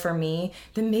number for me,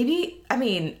 then maybe, I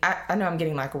mean, I know I'm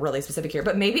getting like really specific here,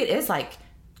 but maybe it is like,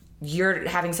 you're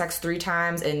having sex 3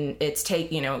 times and it's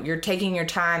you're taking your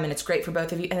time and it's great for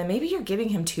both of you. And then maybe you're giving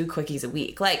him 2 quickies a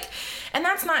week. Like, and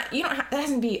that's not, that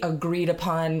hasn't be agreed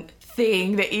upon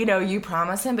thing that, you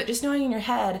promise him, but just knowing in your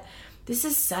head, this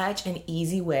is such an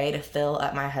easy way to fill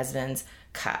up my husband's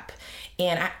cup.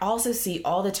 And I also see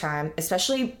all the time,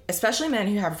 especially men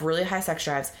who have really high sex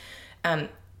drives,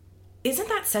 isn't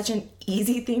that such an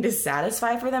easy thing to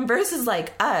satisfy for them versus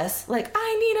like us, like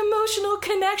I need emotional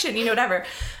connection, whatever.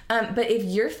 But if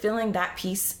you're filling that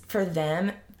piece for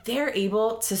them, they're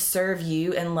able to serve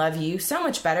you and love you so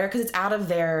much better because it's out of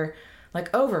their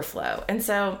like overflow. And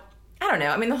so I don't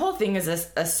know. I mean, the whole thing is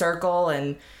a circle,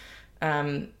 and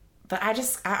But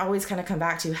I always kind of come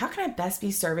back to, how can I best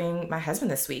be serving my husband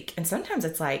this week? And sometimes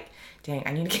it's like, dang,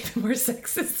 I need to give him more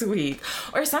sex this week.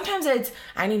 Or sometimes it's,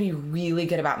 I need to be really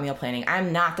good about meal planning.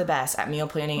 I'm not the best at meal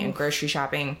planning and grocery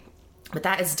shopping, but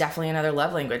that is definitely another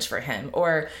love language for him.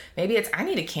 Or maybe it's, I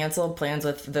need to cancel plans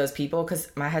with those people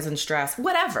because my husband's stressed.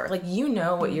 Whatever. Like, you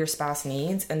know what your spouse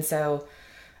needs. And so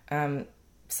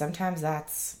sometimes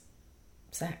that's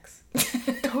sex.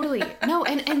 Totally. No,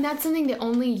 and that's something that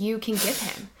only you can give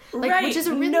him. Like, right. Which is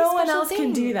a really no special one else thing.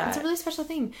 Can do that. It's a really special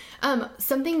thing.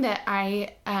 Something that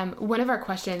one of our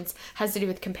questions has to do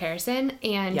with comparison.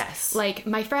 And yes. like,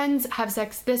 my friends have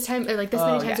sex this time, or like this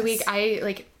many times a week.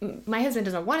 My husband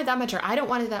doesn't want it that much, or I don't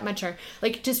want it that much, or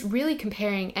like just really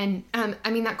comparing. And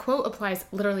I mean, that quote applies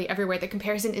literally everywhere. The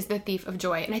comparison is the thief of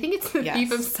joy. And I think it's the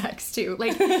thief of sex too.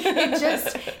 Like, it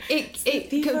just, it's the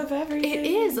thief of everything. It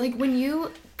is. Like, when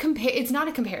you compare, it's not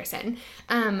a comparison.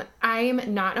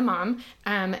 I'm not a mom,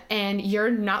 and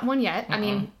you're not one yet. I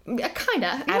mean,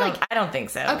 kinda. I don't think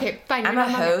so. Okay, fine. I'm a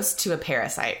host to a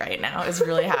parasite right now. Is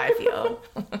really how I feel.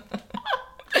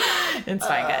 It's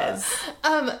fine, guys.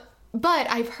 But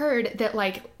I've heard that,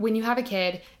 like, when you have a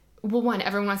kid, well, one,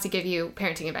 everyone wants to give you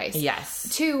parenting advice.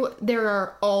 Yes. Two, there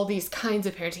are all these kinds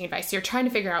of parenting advice. You're trying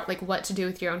to figure out, like, what to do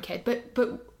with your own kid. But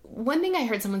one thing I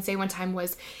heard someone say one time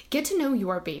was, get to know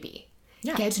your baby.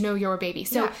 Yeah. Get to know your baby.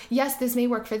 So yes, this may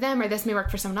work for them, or this may work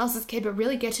for someone else's kid, but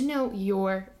really get to know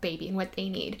your baby and what they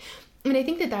need. And I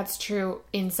think that that's true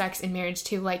in sex and marriage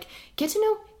too. Like, get to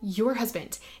know your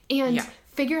husband and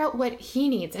figure out what he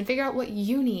needs and figure out what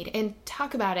you need and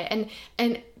talk about it.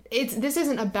 And this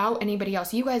isn't about anybody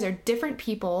else. You guys are different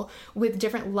people with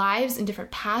different lives and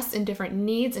different pasts and different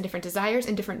needs and different desires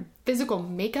and different physical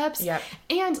makeups. Yep.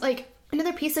 And like,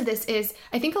 another piece of this is,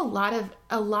 I think a lot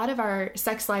of our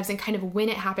sex lives and kind of when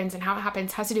it happens and how it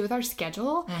happens has to do with our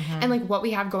schedule and like what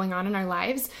we have going on in our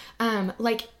lives.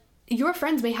 Like, your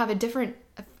friends may have a different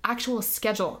actual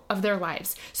schedule of their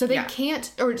lives, so they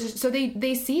can't, or so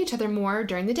they see each other more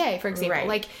during the day, for example. Right.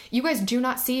 Like, you guys do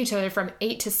not see each other from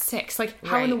 8 to 6. Like,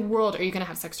 how in the world are you going to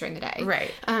have sex during the day?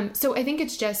 Right. So I think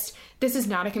it's just, this is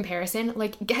not a comparison.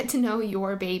 Like, get to know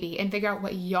your baby and figure out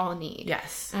what y'all need.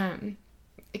 Yes.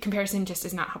 Comparison just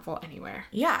is not helpful anywhere.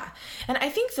 Yeah. And I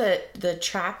think that the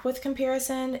trap with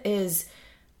comparison is,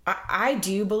 I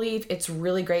do believe it's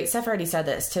really great. Steph already said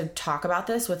this, to talk about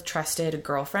this with trusted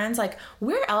girlfriends. Like,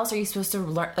 where else are you supposed to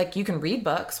learn? Like, you can read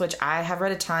books, which I have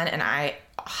read a ton, and I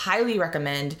highly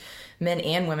recommend men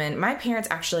and women. My parents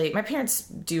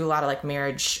do a lot of like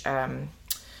marriage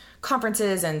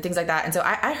conferences and things like that. And so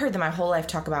I heard them my whole life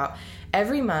talk about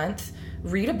every month,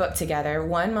 read a book together.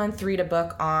 1 month, read a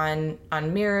book on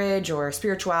marriage or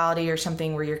spirituality or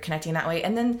something where you're connecting that way.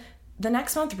 And then the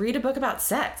next month, read a book about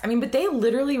sex. I mean, but they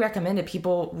literally recommended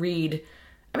people read,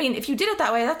 I mean, if you did it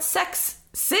that way, that's six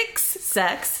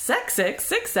sex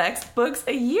books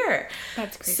a year.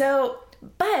 That's crazy. So,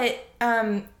 but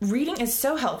reading is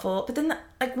so helpful. But then,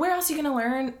 like, where else are you going to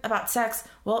learn about sex?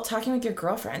 Well, talking with your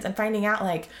girlfriends and finding out,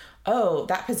 like, oh,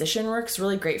 that position works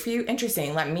really great for you.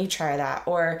 Interesting. Let me try that.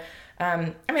 Or, I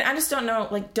mean, I just don't know,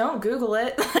 like, don't Google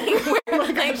it.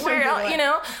 Where else, you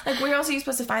know, like, where else are you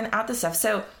supposed to find out this stuff?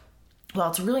 So, well,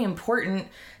 it's really important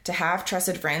to have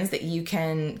trusted friends that you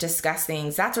can discuss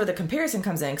things. That's where the comparison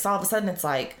comes in. Because all of a sudden it's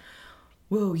like,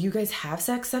 whoa, you guys have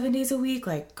sex 7 days a week?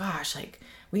 Like, gosh, like,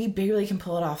 we barely can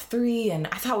pull it off 3. And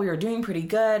I thought we were doing pretty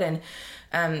good.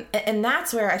 And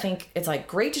that's where I think it's like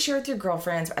great to share with your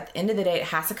girlfriends. But at the end of the day, it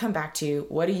has to come back to,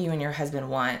 what do you and your husband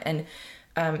want?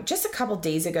 And just a couple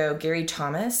days ago, Gary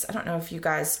Thomas, I don't know if you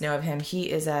guys know of him.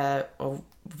 He is a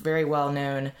very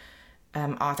well-known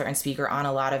author and speaker on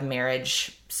a lot of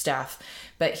marriage stuff,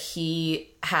 but he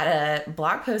had a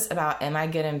blog post about, am I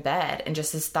good in bed? And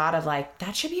just this thought of like,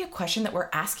 that should be a question that we're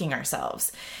asking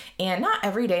ourselves. And not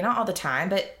every day, not all the time,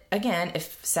 but again,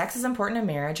 if sex is important in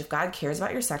marriage, if God cares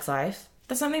about your sex life,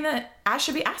 that's something that I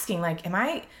should be asking. Like, am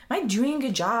I doing a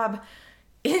good job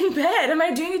in bed? Am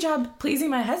I doing a job pleasing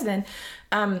my husband?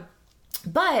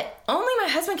 But only my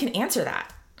husband can answer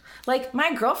that. Like,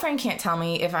 my girlfriend can't tell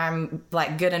me if I'm,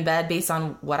 like, good in bed based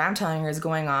on what I'm telling her is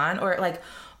going on, or, like,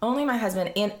 only my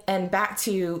husband. And back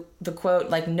to the quote,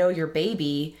 like, know your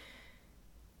baby,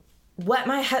 what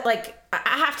I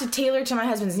have to tailor to my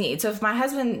husband's needs. So if my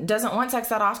husband doesn't want sex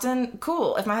that often,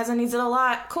 cool. If my husband needs it a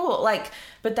lot, cool. Like,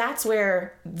 but that's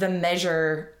where the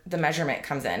measurement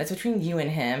comes in. It's between you and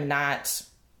him, not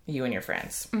you and your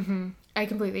friends. Mm-hmm. I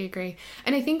completely agree.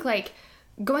 And I think, like,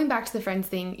 going back to the friends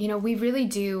thing, we really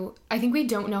do, I think we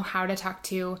don't know how to talk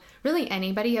to really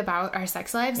anybody about our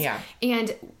sex lives. Yeah.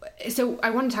 And so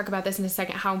I want to talk about this in a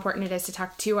second, how important it is to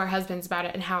talk to our husbands about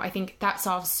it and how I think that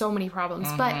solves so many problems.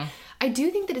 But I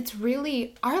do think that it's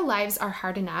really, our lives are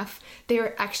hard enough.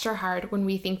 They're extra hard when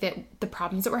we think that the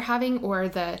problems that we're having or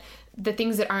the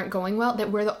things that aren't going well,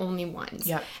 that we're the only ones.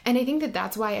 Yep. And I think that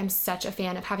that's why I'm such a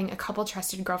fan of having a couple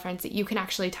trusted girlfriends that you can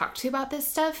actually talk to about this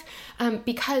stuff,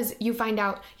 because you find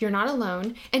out you're not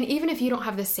alone. And even if you don't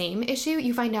have the same issue,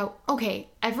 you find out, okay,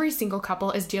 every single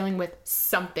couple is dealing with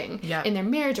something in their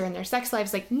marriage or in their sex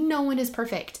lives. Like, no one is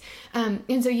perfect.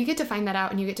 And so you get to find that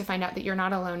out, and you get to find out that you're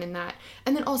not alone in that.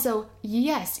 And then also,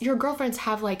 yes, your girlfriends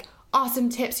have like awesome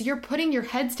tips. You're putting your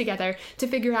heads together to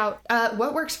figure out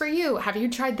what works for you. Have you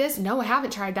tried this? No, I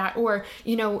haven't tried that. Or,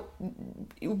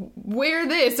 wear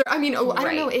this. Or, I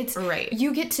don't know. It's right.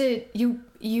 You get to,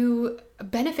 you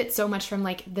benefit so much from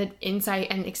like the insight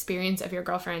and experience of your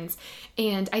girlfriends.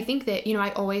 And I think that,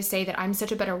 I always say that I'm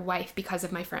such a better wife because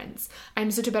of my friends.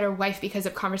 I'm such a better wife because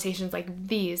of conversations like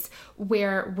these,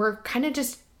 where we're kind of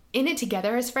just in it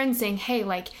together as friends, saying, hey,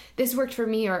 like, this worked for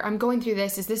me, or I'm going through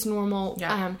this. Is this normal?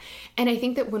 Yeah. And I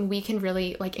think that when we can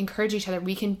really like encourage each other,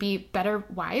 we can be better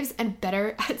wives and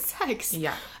better at sex.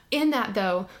 Yeah. In that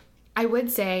though, I would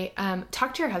say,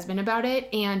 talk to your husband about it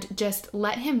and just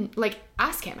let him, like,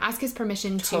 ask his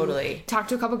permission to talk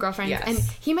to a couple girlfriends. Yes. And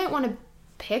he might want to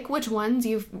pick which ones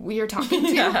you're talking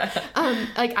to.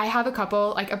 Like, I have a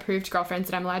couple like approved girlfriends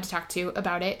that I'm allowed to talk to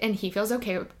about it, and he feels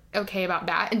okay about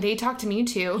that, and they talk to me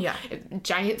too. Yeah.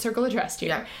 Giant circle of trust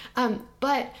here. Yeah.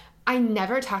 But I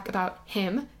never talk about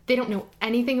him. They don't know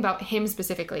anything about him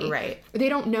specifically. Right. They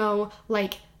don't know,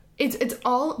 like, it's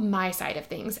all my side of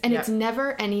things, and it's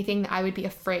never anything that I would be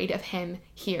afraid of him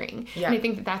hearing. And I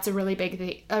think that that's a really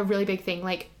big thing.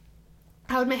 Like,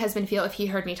 how would my husband feel if he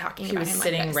heard me talking about him like this? He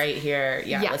was sitting right here,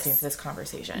 listening to this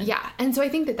conversation. Yeah. And so I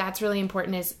think that that's really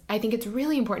important. I think it's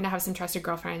really important to have some trusted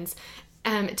girlfriends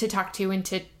to talk to and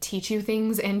to teach you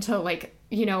things, and to like,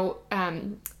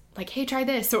 like, hey, try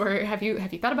this, or have you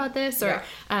thought about this, or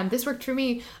this worked for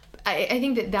me. I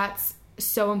think that that's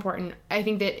so important. I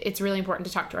think that it's really important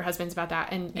to talk to our husbands about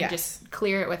that and just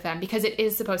clear it with them, because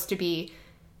it's supposed to be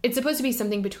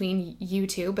something between you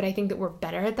two, but I think that we're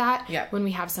better at that when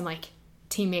we have some like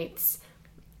teammates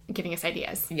giving us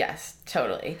ideas. Yes,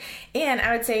 totally. And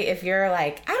I would say, if you're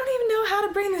like, I don't even know how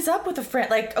to bring this up with a friend,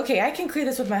 like, okay, I can clear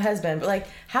this with my husband, but like,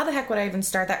 how the heck would I even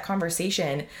start that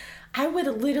conversation? I would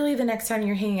literally, the next time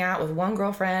you're hanging out with one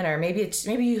girlfriend, or maybe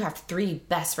you have 3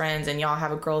 best friends and y'all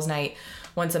have a girls' night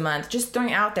once a month, just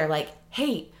throwing out there like,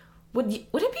 hey, would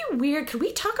it be weird? Could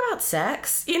we talk about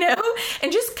sex?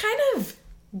 And just kind of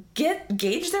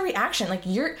gauge their reaction. Like,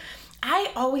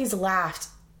 I always laughed.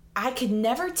 I could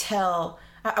never tell.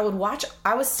 I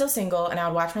was still single, and I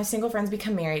would watch my single friends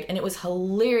become married, and it was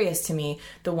hilarious to me,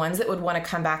 the ones that would want to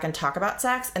come back and talk about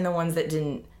sex and the ones that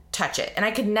didn't touch it. And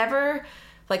I could never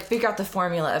like figure out the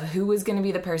formula of who was going to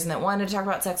be the person that wanted to talk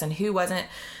about sex and who wasn't.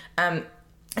 And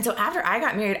so after I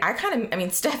got married,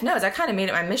 Steph knows, I kind of made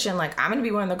it my mission, like, I'm going to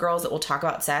be one of the girls that will talk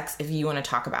about sex if you want to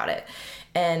talk about it.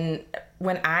 And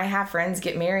when I have friends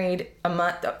get married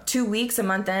 2 weeks, a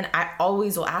month in, I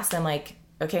always will ask them, like,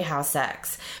 okay, how's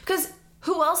sex? Because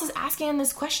who else is asking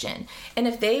this question? And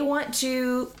if they want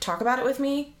to talk about it with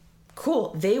me,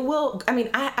 cool. They will.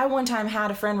 I one time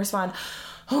had a friend respond,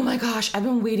 oh my gosh, I've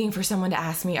been waiting for someone to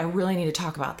ask me. I really need to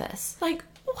talk about this. Like,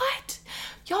 what?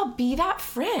 Y'all be that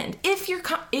friend if you're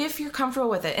comfortable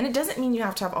with it. And it doesn't mean you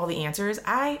have to have all the answers.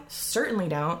 I certainly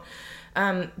don't.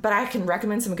 But I can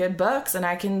recommend some good books, and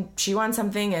I can chew on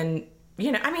something, and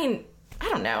I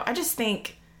don't know. I just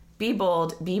think, be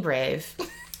bold, be brave.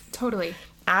 Totally.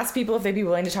 Ask people if they'd be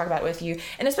willing to talk about it with you.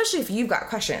 And especially if you've got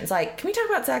questions, like, can we talk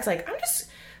about sex? Like, I'm just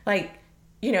like,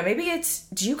 maybe it's,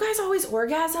 do you guys always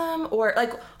orgasm? Or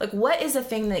like what is the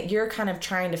thing that you're kind of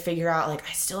trying to figure out? Like,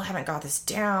 I still haven't got this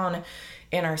down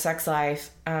in our sex life.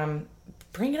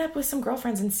 Bring it up with some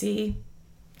girlfriends and see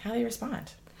how they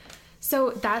respond.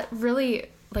 So that really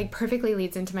like perfectly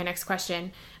leads into my next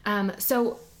question.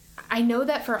 So I know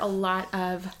that for a lot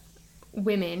of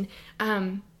women,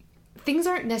 things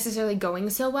aren't necessarily going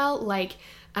so well. Like,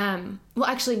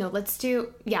 let's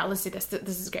do this.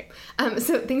 This is great.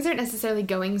 So things aren't necessarily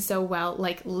going so well,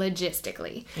 like,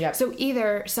 logistically. Yep. So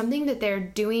either something that they're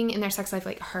doing in their sex life,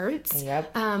 like, hurts.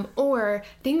 Yep. Or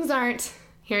things aren't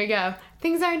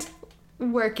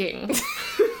working.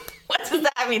 What does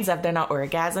that mean, Steph? They're not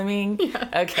orgasming?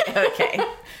 Yeah. Okay.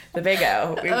 The big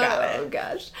O. We've got it. Oh,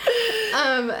 gosh.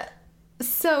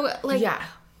 So, like... Yeah.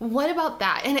 What about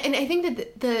that? And I think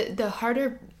that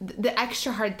the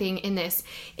extra hard thing in this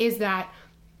is that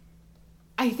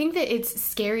I think that it's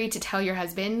scary to tell your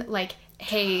husband, like,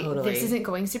 hey, Totally. this isn't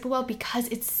going super well, because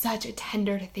it's such a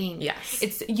tender thing.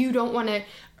 Yes. You don't want to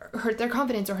hurt their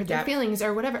confidence or hurt their feelings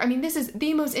or whatever. I mean, this is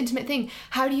the most intimate thing.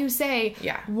 How do you say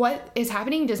what is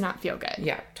happening does not feel good?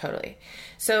 Yeah, totally.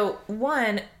 So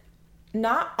one,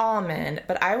 not all men,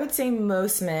 but I would say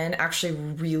most men actually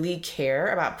really care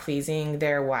about pleasing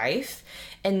their wife.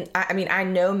 And I mean, I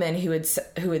know men who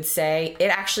would say it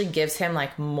actually gives him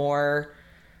like more,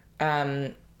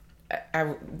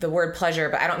 the word pleasure,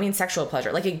 but I don't mean sexual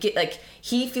pleasure. Like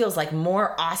he feels like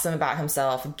more awesome about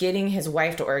himself getting his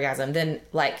wife to orgasm than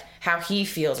like how he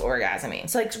feels orgasming.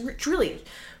 So like truly,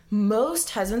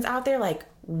 most husbands out there like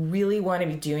really want to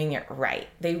be doing it right.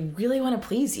 They really want to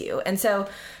please you. And so,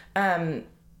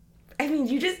 I mean,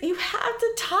 you have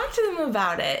to talk to them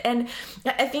about it. And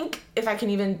I think if I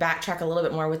can even backtrack a little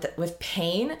bit more with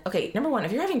pain. Okay, number one,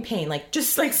 if you're having pain, like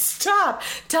just like stop.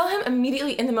 Tell him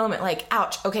immediately in the moment, like,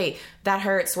 ouch, okay, that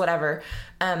hurts, whatever.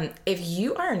 If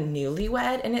you are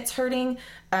newlywed and it's hurting,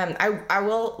 I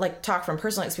will like talk from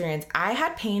personal experience. I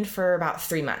had pain for about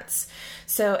 3 months.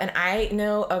 So, and I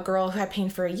know a girl who had pain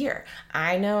for a year.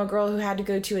 I know a girl who had to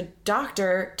go to a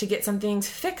doctor to get some things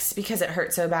fixed because it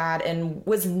hurt so bad and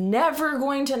was never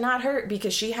going to not hurt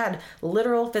because she had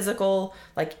literal physical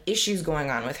like issues going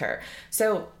on with her.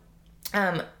 So,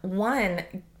 one,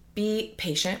 be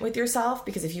patient with yourself,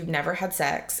 because if you've never had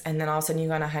sex and then all of a sudden you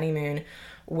go on a honeymoon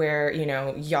where, you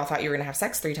know, y'all thought you were going to have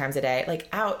sex 3 times a day, like,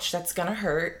 ouch, that's going to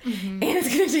hurt. Mm-hmm. And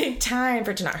it's going to take time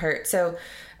for it to not hurt. So,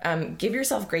 give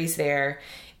yourself grace there,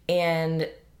 and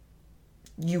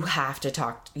you have to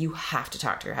talk to your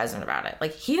husband about it.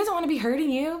 Like, he doesn't want to be hurting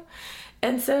you.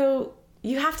 And so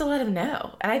you have to let him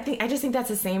know. And I just think that's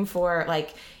the same for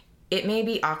like, it may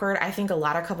be awkward. I think a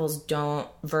lot of couples don't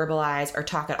verbalize or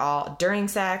talk at all during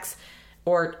sex,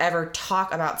 or ever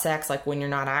talk about sex, like when you're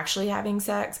not actually having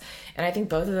sex. And I think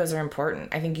both of those are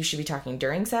important. I think you should be talking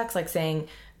during sex, like saying,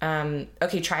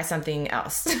 okay, try something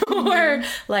else. Or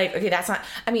like, okay, that's not,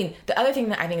 I mean, the other thing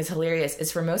that I think is hilarious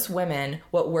is for most women,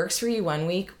 what works for you one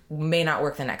week may not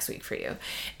work the next week for you.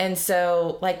 And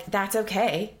so like, that's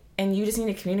okay. And you just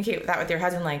need to communicate that with your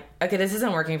husband. Like, okay, this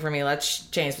isn't working for me. Let's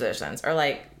change positions. Or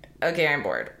like, okay, I'm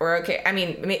bored. Or okay, I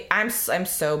mean, I'm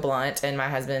so blunt and my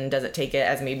husband doesn't take it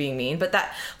as me being mean, but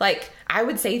that, like, I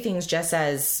would say things just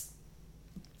as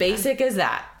basic as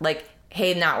that. Like,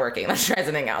 hey, not working, let's try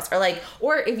something else. Or like,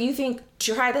 or if you think,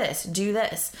 try this, do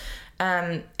this.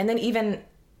 And then even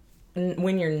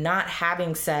when you're not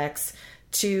having sex,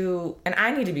 and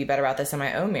I need to be better about this in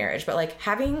my own marriage, but like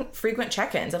having frequent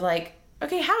check-ins of like,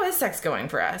 okay, how is sex going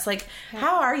for us? Like,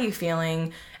 how are you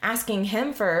feeling? Asking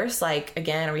him first, like,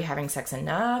 again, are we having sex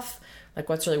enough? Like,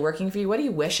 what's really working for you? What do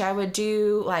you wish I would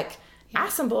do? Like,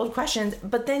 ask some bold questions,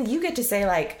 but then you get to say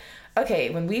like,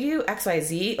 okay, when we do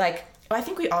XYZ, like, I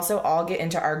think we also all get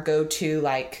into our go-to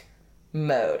like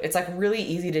mode. It's like really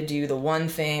easy to do the one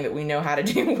thing that we know how to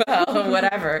do well or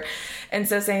whatever. And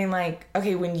so saying like,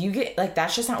 okay, when you get like,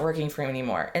 that's just not working for you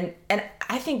anymore. And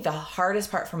I think the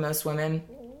hardest part for most women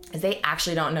is they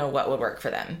actually don't know what would work for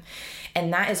them.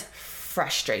 And that is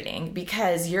frustrating,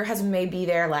 because your husband may be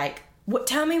there like, what,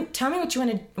 tell me what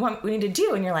you want we need to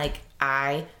do. And you're like,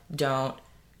 I don't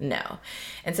know.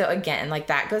 And so again, like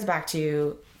that goes back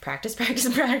to practice,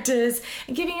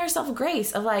 and giving yourself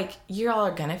grace of like, you all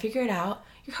are going to figure it out.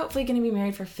 You're hopefully going to be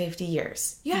married for 50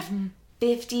 years. You have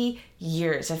 50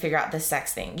 years to figure out the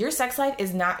sex thing. Your sex life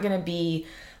is not going to be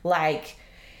like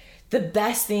the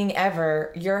best thing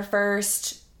ever your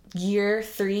first year,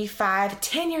 3, 5,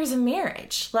 10 years of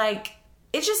marriage. Like,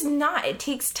 it's just not. It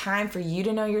takes time for you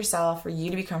to know yourself, for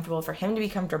you to be comfortable, for him to be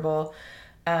comfortable.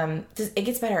 It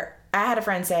gets better. I had a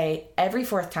friend say, every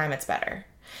 4th time it's better.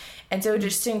 And so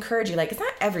just to encourage you, like, it's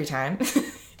not every time.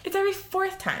 It's every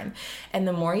 4th time. And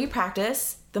the more you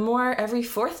practice, the more every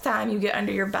 4th time you get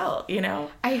under your belt, you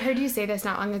know? I heard you say this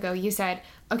not long ago. You said,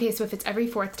 okay, so if it's every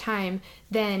 4th time,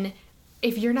 then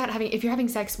if you're having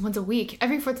sex once a week,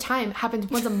 every 4th time happens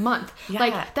once a month. Yeah.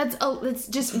 Like, it's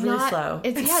just really not slow.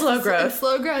 It's slow growth. It's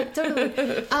slow growth,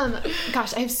 totally.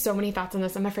 Gosh, I have so many thoughts on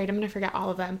this. I'm afraid I'm going to forget all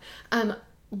of them.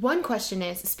 One question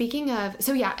is, speaking of,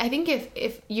 so yeah, I think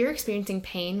if you're experiencing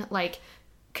pain, like,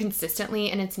 consistently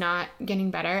and it's not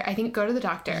getting better, I think go to the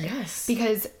doctor. Yes.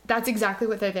 Because that's exactly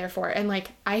what they're there for. And,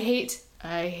 like, I hate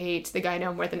the guy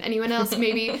now more than anyone else,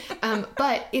 maybe.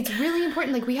 But it's really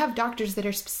important. Like, we have doctors that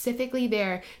are specifically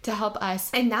there to help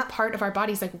us and that part of our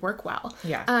bodies, like, work well.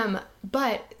 Yeah.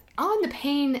 But on the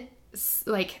pain,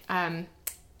 like,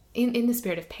 in the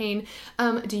spirit of pain,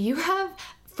 do you have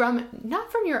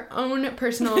not from your own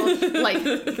personal like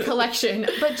collection,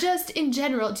 but just in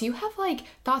general, do you have like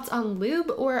thoughts on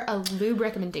lube or a lube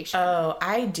recommendation? Oh,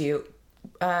 I do.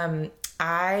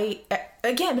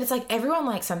 Again, but it's like everyone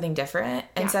likes something different.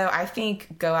 And so I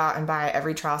think go out and buy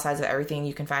every trial size of everything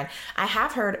you can find. I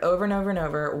have heard over and over and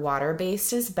over,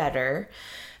 water-based is better.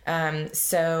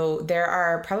 So there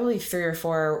are probably 3 or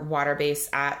 4 water-based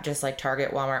at just like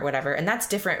Target, Walmart, whatever. And that's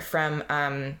different from,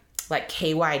 like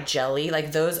KY jelly.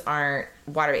 Like those aren't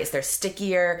water-based. They're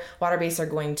stickier. Water-based are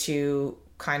going to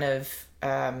kind of,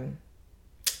 they're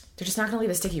just not going to leave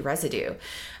a sticky residue.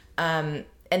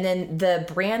 And then the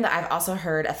brand that I've also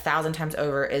heard 1,000 times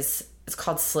over it's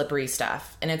called Slippery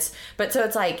Stuff. And it's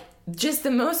like just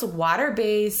the most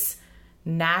water-based,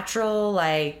 natural,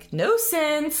 like no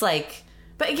sense, like,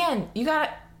 but again, you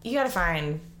gotta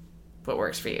find what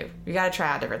works for you. You gotta try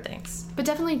out different things. But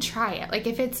definitely try it. Like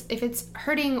if it's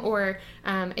hurting or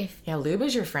if... Yeah, lube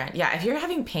is your friend. Yeah, if you're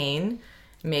having pain,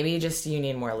 maybe just you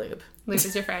need more lube. Lube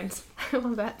is your friend. I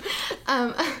love that.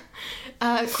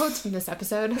 Quotes from this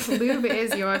episode. Lube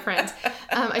is your friend.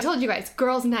 I told you guys,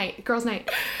 girls' night.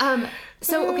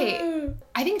 So, okay,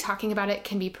 I think talking about it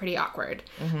can be pretty awkward.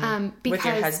 Because with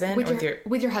your husband?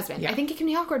 With your husband. Yeah. I think it can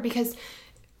be awkward because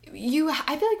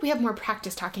I feel like we have more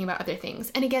practice talking about other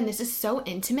things. And again, this is so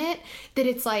intimate that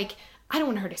it's like, I don't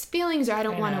want to hurt his feelings or I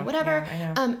don't want to whatever.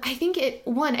 Yeah, I know. I think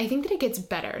that it gets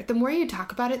better. The more you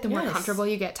talk about it, the more comfortable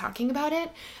you get talking about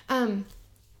it.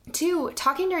 2,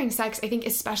 talking during sex, I think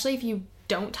especially if you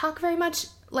don't talk very much,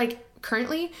 like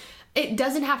currently, it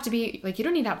doesn't have to be, like you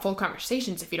don't need to have full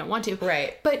conversations if you don't want to.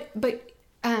 Right. But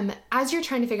as you're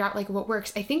trying to figure out like what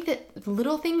works, I think that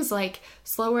little things like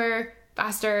slower,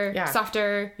 faster,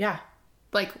 softer,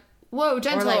 like whoa,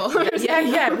 gentle. Or like,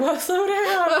 whoa, slow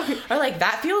down. Or like,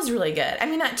 that feels really good. I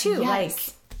mean, that too,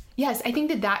 Yes, I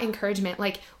think that encouragement,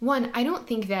 like, one, I don't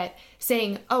think that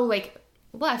saying, oh, like,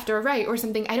 left or right or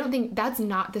something, I don't think that's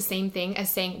not the same thing as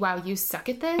saying, wow, you suck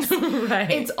at this. Right.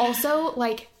 It's also,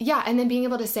 like, and then being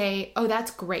able to say, oh,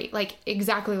 that's great, like,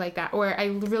 exactly like that, or I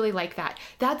really like that.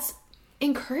 That's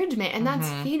encouragement and that's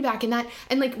feedback and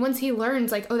like once he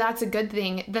learns like, oh, that's a good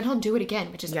thing, then he'll do it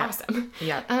again, which is awesome.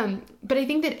 But I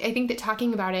think that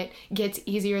talking about it gets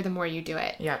easier the more you do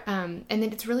it. And then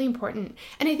it's really important.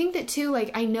 And I think that too,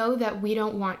 like, I know that we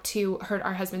don't want to hurt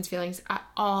our husband's feelings at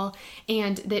all,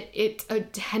 and that it's a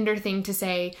tender thing to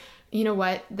say, you know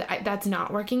what, that's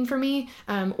not working for me,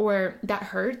 or that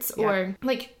hurts, or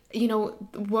like, you know,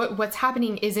 what's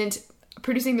happening isn't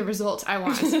producing the result I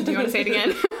want. Do you want to say it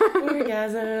again?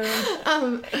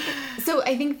 Orgasm. So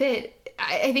I think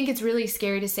it's really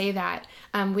scary to say that.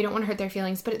 We don't want to hurt their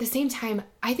feelings, but at the same time,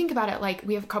 I think about it like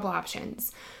we have a couple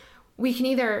options. We can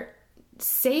either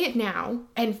say it now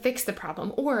and fix the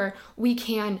problem, or we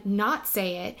can not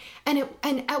say it. And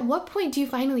at what point do you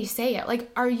finally say it?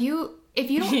 Like, if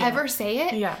you don't ever say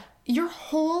it, your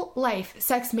whole life,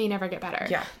 sex may never get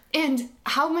better. And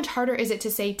how much harder is it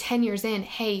to say 10 years in,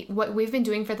 hey, what we've been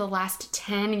doing for the last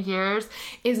 10 years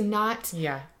has not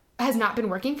been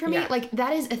working for me? Like,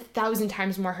 that is 1,000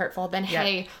 times more hurtful than,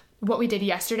 hey, what we did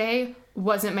yesterday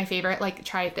wasn't my favorite. Like,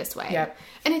 try it this way.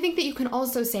 And I think that you can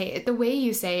also say it, the way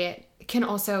you say it can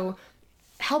also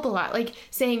help a lot. Like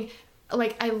saying,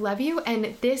 like, I love you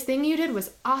and this thing you did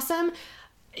was awesome.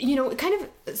 You know, kind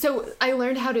of, so I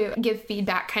learned how to give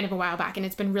feedback kind of a while back, and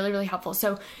it's been really, really helpful.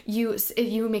 So you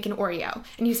make an Oreo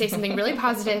and you say something really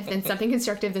positive, then something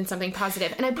constructive, then something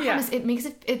positive. And I promise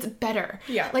it's better.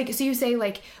 Like, so you say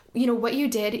like, you know, what you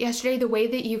did yesterday, the way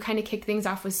that you kind of kicked things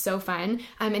off was so fun.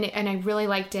 And I really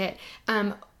liked it.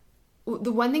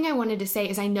 The one thing I wanted to say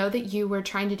is I know that you were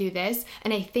trying to do this,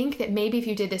 and I think that maybe if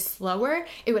you did this slower,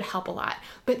 it would help a lot.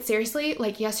 But seriously,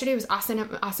 like, yesterday was awesome,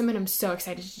 and I'm so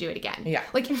excited to do it again.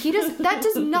 Like, that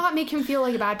does not make him feel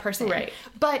like a bad person. Right.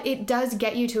 But it does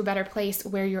get you to a better place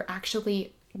where you're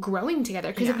actually growing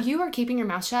together. Because if you are keeping your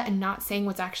mouth shut and not saying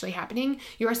what's actually happening,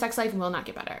 your sex life will not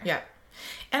get better.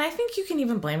 And I think you can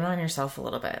even blame it on yourself a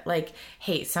little bit. Like,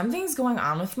 hey, something's going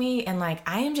on with me, and like,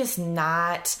 I am just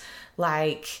not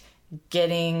like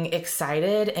getting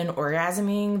excited and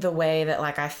orgasming the way that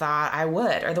like I thought I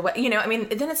would, or the way, you know, I mean,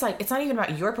 then it's like, it's not even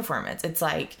about your performance. It's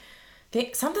like,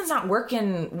 something's not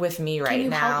working with me right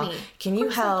now. Help me? Can you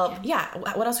help? Yeah.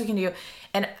 What else we can do?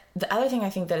 And the other thing I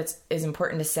think that is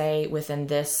important to say within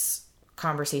this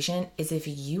conversation is if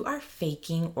you are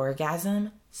faking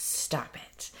orgasm, stop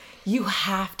it. You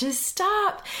have to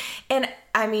stop. And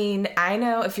I mean, I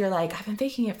know if you're like, I've been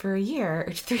faking it for a year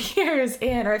or 3 years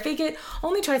or I fake it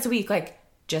only twice a week, like,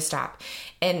 just stop.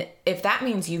 And if that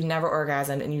means you've never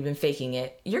orgasmed and you've been faking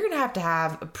it, you're going to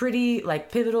have a pretty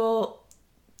like pivotal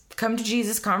come to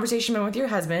Jesus conversation with your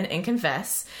husband and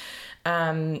confess.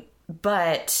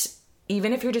 But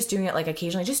even if you're just doing it like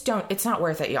occasionally, just don't, it's not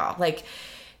worth it, y'all. Like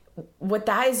what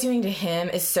that is doing to him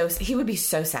is he would be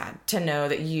so sad to know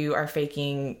that you are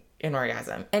faking an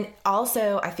orgasm. And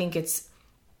also I think it's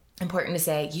important to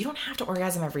say, you don't have to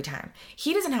orgasm every time.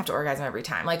 He doesn't have to orgasm every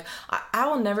time. Like I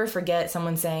will never forget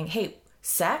someone saying, hey,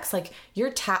 sex, like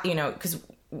you're cause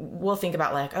we'll think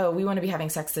about like, oh, we want to be having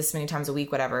sex this many times a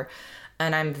week, whatever.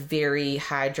 And I'm very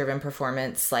high driven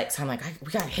performance. Like, so I'm like,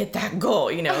 we got to hit that goal,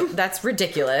 that's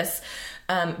ridiculous.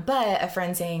 But a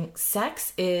friend saying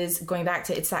sex is going back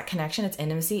to, it's that connection, it's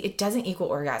intimacy. It doesn't equal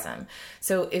orgasm.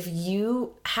 So if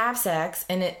you have sex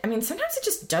and sometimes it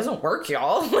just doesn't work,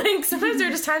 y'all. Like sometimes there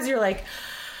are just times you're like,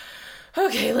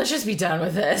 okay, let's just be done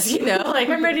with this. Like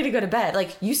I'm ready to go to bed.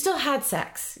 Like you still had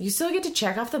sex. You still get to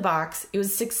check off the box. It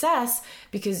was success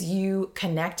because you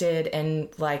connected and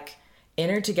like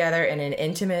entered together in an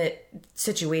intimate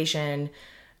situation.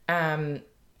 And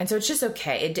so it's just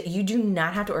okay. You do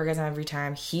not have to orgasm every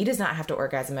time. He does not have to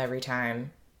orgasm every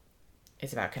time.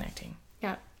 It's about connecting.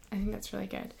 Yeah, I think that's really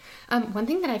good. One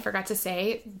thing that I forgot to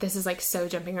say, this is like so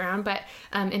jumping around, but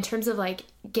in terms of like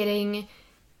getting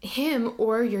him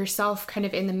or yourself kind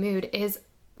of in the mood is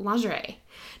lingerie.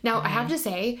 Now, I have to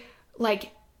say, like,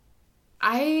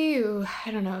 I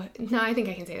don't know. No, I think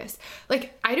I can say this.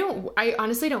 Like, I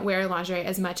honestly don't wear lingerie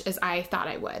as much as I thought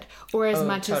I would, or as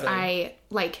much as I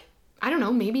like, I don't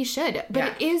know, maybe should,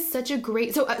 but it is such a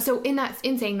great, so in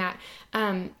saying that,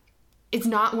 it's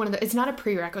not it's not a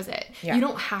prerequisite. Yeah. You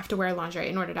don't have to wear lingerie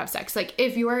in order to have sex. Like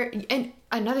and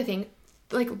another thing,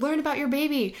 like learn about your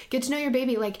baby, get to know your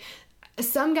baby. Like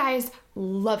some guys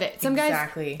love it. Some guys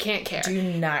can't care. Do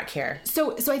not care.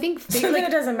 So I think like,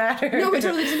 it doesn't matter. No, it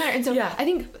totally doesn't matter. And so I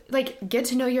think like get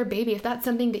to know your baby. If that's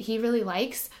something that he really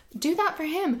likes, do that for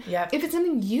him. Yep. If it's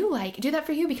something you like, do that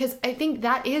for you, because I think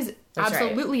that is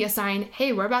absolutely a sign,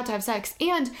 hey, we're about to have sex.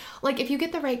 And like if you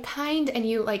get the right kind and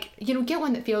you like, get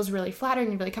one that feels really flattering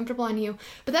and really comfortable on you,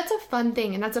 but that's a fun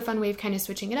thing, and that's a fun way of kind of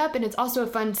switching it up, and it's also a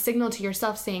fun signal to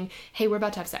yourself saying, hey, we're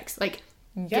about to have sex. Like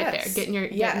get there, get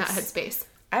in that headspace.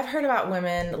 I've heard about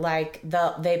women, like,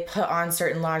 they put on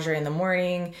certain lingerie in the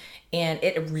morning, and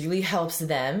it really helps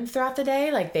them throughout the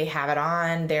day. Like, they have it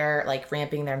on, they're, like,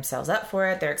 ramping themselves up for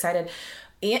it, they're excited.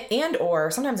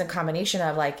 Or sometimes in combination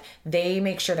of, like, they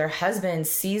make sure their husband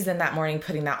sees them that morning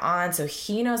putting that on, so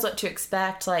he knows what to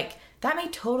expect. Like, that may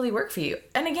totally work for you.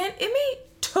 And again, it may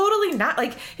totally not,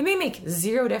 like, it may make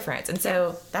zero difference. And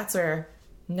so that's where...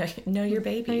 Know your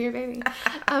baby. Know your baby.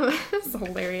 This is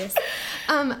hilarious.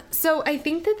 So I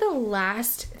think that the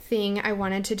last thing I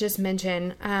wanted to just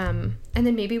mention, and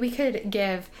then maybe we could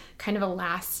give kind of a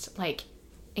last like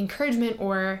encouragement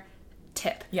or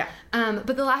tip. Yeah.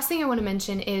 But the last thing I want to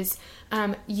mention is,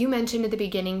 you mentioned at the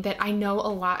beginning that I know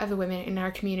a lot of the women in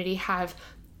our community have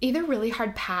either really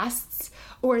hard pasts,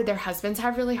 or their husbands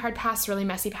have really hard pasts, really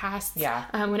messy pasts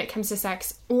when it comes to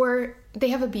sex, or they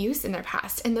have abuse in their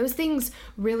past. And those things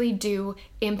really do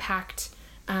impact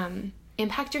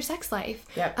your sex life.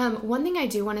 Yep. One thing I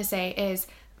do want to say is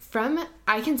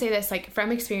I can say this like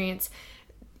from experience,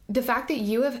 the fact that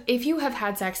if you have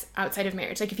had sex outside of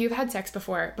marriage, like if you've had sex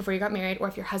before you got married, or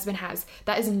if your husband has,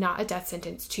 that is not a death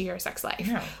sentence to your sex life.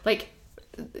 No. Like,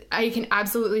 I can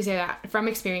absolutely say that from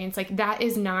experience. Like, that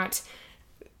is not,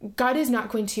 God is not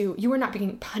going to, you are not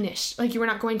being punished. Like, you are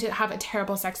not going to have a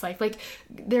terrible sex life. Like,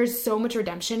 there's so much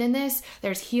redemption in this.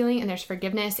 There's healing, and there's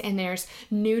forgiveness, and there's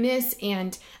newness.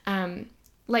 And,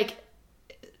 like,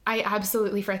 I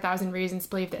absolutely, for 1,000 reasons,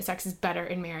 believe that sex is better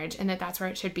in marriage, and that's where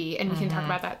it should be. And we can talk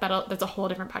about that. That's a whole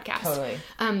different podcast.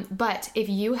 Totally. But if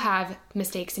you have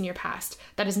mistakes in your past,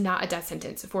 that is not a death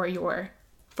sentence for your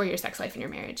sex life in your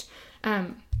marriage.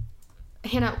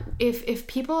 Hannah, if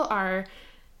people are,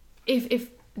 if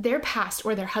their past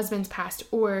or their husband's past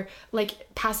or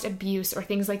like past abuse or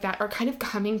things like that are kind of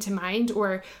coming to mind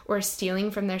or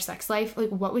stealing from their sex life, like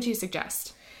what would you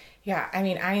suggest? Yeah, I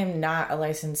mean, I am not a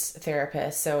licensed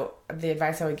therapist, so the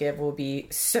advice I would give will be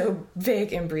so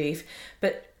vague and brief,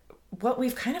 but what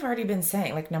we've kind of already been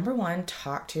saying, like, number one,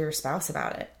 talk to your spouse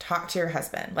about it. Talk to your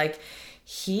husband. Like,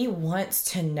 he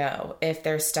wants to know if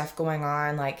there's stuff going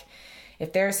on, like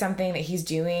if there's something that he's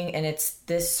doing and it's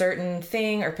this certain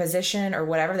thing or position or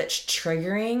whatever that's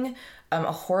triggering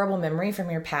a horrible memory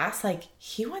from your past, like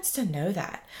he wants to know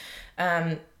that.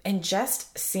 And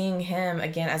just seeing him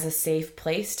again as a safe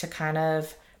place to kind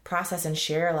of process and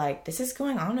share, like, this is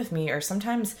going on with me. Or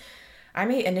sometimes I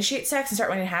may initiate sex and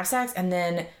start wanting to have sex, and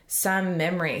then some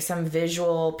memory, some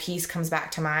visual piece comes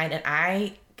back to mind, and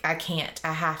I can't.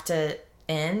 I have to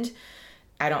end.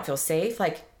 I don't feel safe.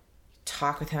 Like,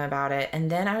 talk with him about it. And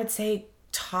then I would say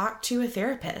talk to a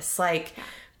therapist. Like,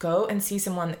 go and see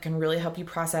someone that can really help you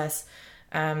process.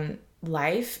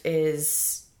 Life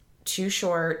is too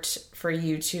short for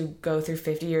you to go through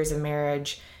 50 years of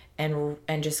marriage and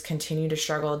just continue to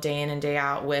struggle day in and day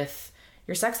out with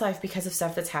your sex life because of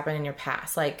stuff that's happened in your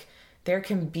past. Like, there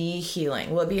can be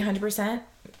healing. Will it be 100%?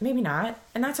 Maybe not.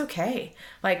 And that's okay.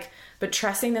 Like, but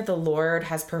trusting that the Lord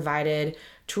has provided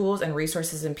tools and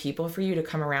resources and people for you to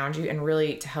come around you and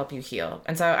really to help you heal.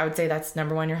 And so I would say that's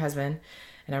number 1, your husband,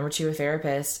 and number 2, a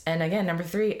therapist. And again, number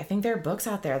 3, I think there are books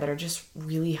out there that are just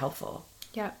really helpful.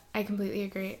 Yeah, I completely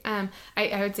agree. I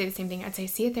would say the same thing. I'd say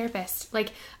see a therapist.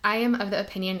 Like, I am of the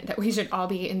opinion that we should all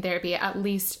be in therapy at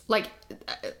least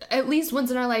once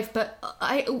in our life, but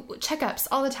checkups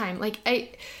all the time.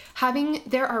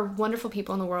 There are wonderful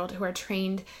people in the world who are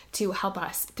trained to help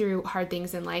us through hard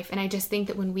things in life. And I just think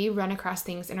that when we run across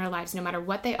things in our lives, no matter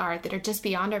what they are, that are just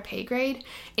beyond our pay grade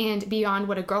and beyond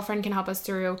what a girlfriend can help us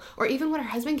through, or even what our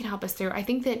husband can help us through, I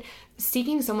think that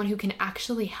seeking someone who can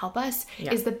actually help us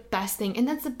is the best thing. And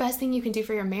that's the best thing you can do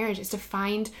for your marriage, is to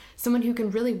find someone who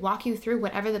can really walk you through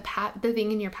whatever the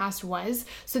thing in your past was,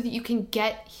 so that you can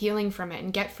get healing from it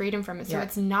and get freedom from it. So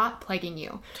it's not plaguing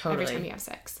you every time you have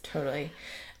sex. Totally.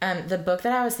 The book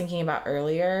that I was thinking about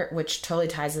earlier, which totally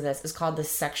ties to this, is called The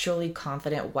Sexually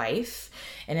Confident Wife,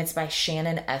 and it's by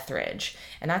Shannon Etheridge.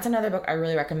 And that's another book I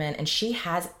really recommend. And she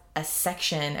has a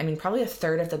section, probably a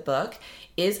third of the book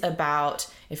is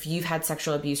about if you've had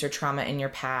sexual abuse or trauma in your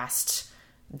past,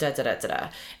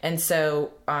 And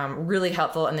so, really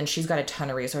helpful. And then she's got a ton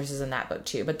of resources in that book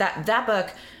too. But that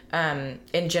book,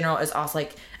 in general, is also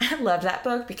like, I loved that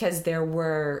book because there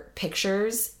were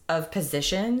pictures of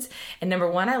positions. And number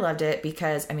 1, I loved it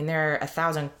because, there are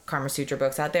 1,000 Kama Sutra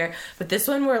books out there, but this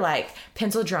one were like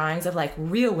pencil drawings of like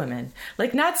real women,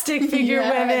 like not stick figure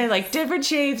women, like different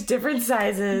shapes, different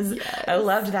sizes. Yes. I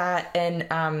loved that.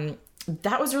 And,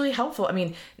 that was really helpful.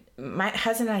 My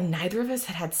husband and I, neither of us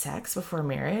had sex before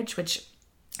marriage, which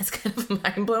is kind of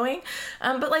mind blowing.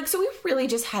 So we really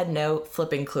just had no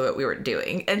flipping clue what we were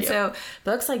doing. And so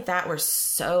books like that were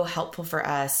so helpful for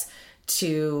us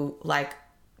to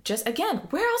just, again,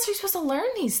 where else are you supposed to learn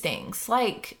these things?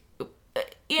 Where else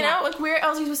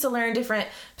are you supposed to learn different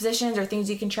positions or things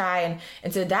you can try?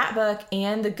 And so that book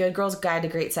and The Good Girl's Guide to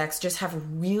Great Sex just have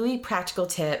really practical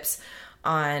tips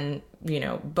on,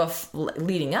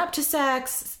 leading up to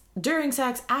sex, during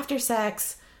sex, after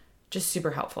sex. Just super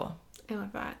helpful. I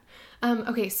love that.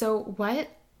 Okay, so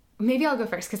maybe I'll go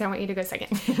first because I want you to go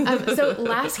second. So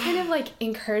last kind of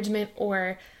encouragement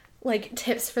or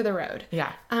tips for the road.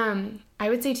 Yeah. I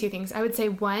would say 2 things. I would say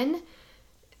 1,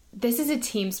 this is a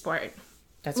team sport.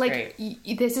 That's great.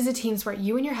 This is a team sport.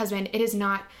 You and your husband, it is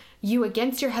not you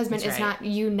against your husband. It's not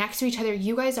you next to each other.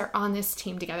 You guys are on this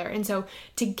team together. And so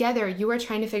together you are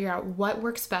trying to figure out what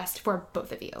works best for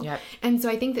both of you. Yep. And so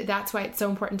I think that that's why it's so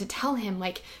important to tell him,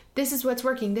 this is what's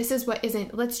working. This is what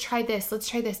isn't. Let's try this. Let's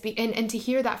try this. And to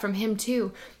hear that from him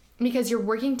too, because you're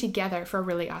working together for a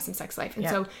really awesome sex life. And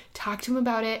so talk to him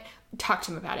about it.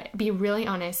 Be really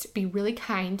honest, be really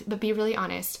kind, but be really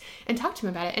honest, and talk to him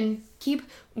about it, and keep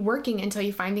working until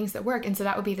you find things that work. And so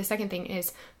that would be the second thing,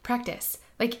 is practice.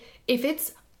 If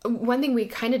it's one thing we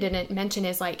kind of didn't mention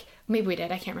is maybe we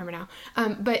did, I can't remember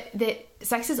now. But that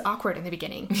sex is awkward in the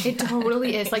beginning. It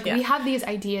totally is. We have these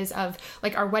ideas of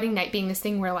our wedding night being this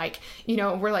thing where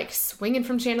we're swinging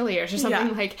from chandeliers or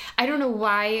something. Yeah. I don't know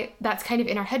why that's kind of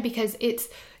in our head, because if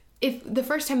the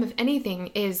first time of anything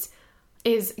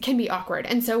can be awkward.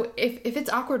 And so if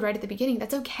it's awkward right at the beginning,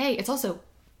 that's okay. It's also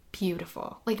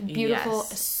beautiful, beautiful,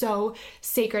 so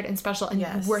sacred and special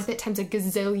and worth it times a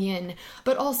gazillion.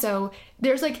 But also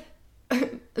there's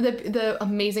the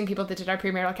amazing people that did our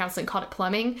premarital counseling called it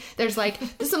plumbing. There's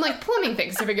some plumbing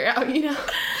things to figure out,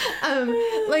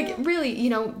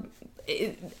 really,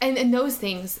 and those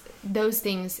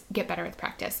things get better with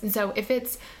practice. And so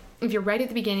if you're right at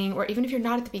the beginning, or even if you're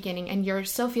not at the beginning and you're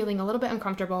still feeling a little bit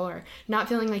uncomfortable or not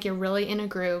feeling like you're really in a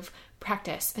groove,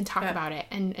 practice and talk about it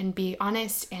and be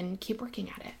honest and keep working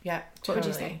at it. Yeah, totally. What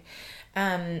would you say?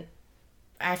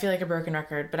 I feel like a broken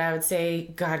record, but I would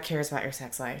say God cares about your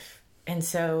sex life. And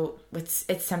so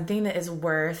it's something that is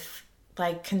worth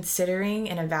considering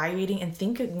and evaluating and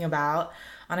thinking about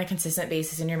on a consistent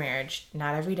basis in your marriage.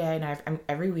 Not every day, not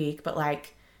every week, but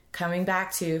coming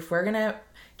back to, if we're going to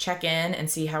check in and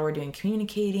see how we're doing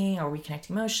communicating, are we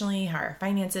connecting emotionally, how are our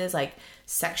finances,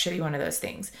 sex should be one of those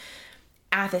things.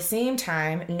 at the same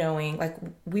time, knowing like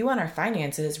we want our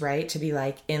finances, right, to be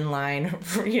like in line,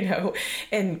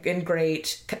 and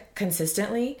great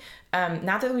consistently.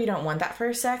 Not that we don't want that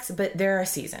for sex, but there are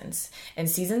seasons and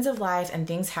seasons of life, and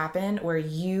things happen where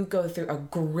you go through a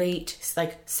great,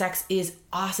 like, sex is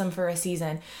awesome for a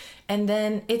season. And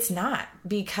then it's not,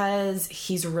 because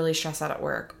he's really stressed out at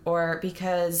work, or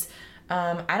because,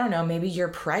 I don't know, maybe you're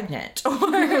pregnant, or,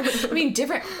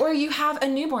 different, or you have a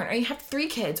newborn, or you have 3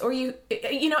 kids, or you're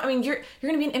going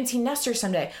to be an empty nester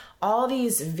someday. All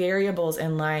these variables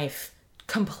in life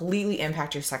completely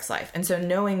impact your sex life. And so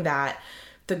knowing that,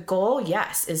 the goal,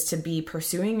 yes, is to be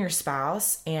pursuing your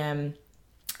spouse and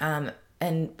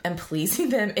pleasing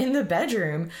them in the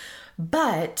bedroom,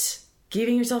 but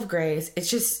giving yourself grace.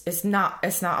 It's not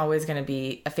always going to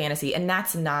be a fantasy, and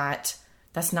that's not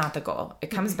the goal. It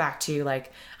comes back to,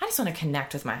 like, I just want to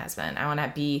connect with my husband. I want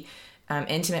to be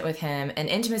intimate with him, and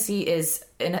intimacy is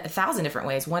in 1,000 different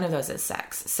ways. One of those is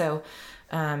sex. So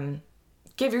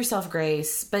give yourself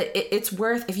grace, but it's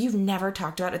worth, if you've never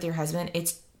talked about it with your husband,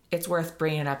 it's worth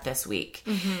bringing it up this week.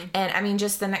 Mm-hmm. And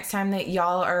just the next time that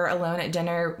y'all are alone at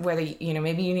dinner, whether,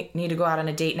 maybe you need to go out on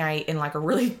a date night in like a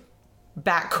really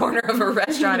back corner of a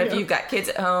restaurant if you've got kids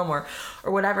at home or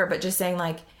whatever, but just saying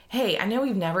like, hey, I know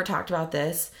we've never talked about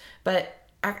this, but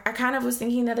I kind of was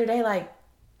thinking the other day, like,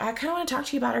 I kind of want to talk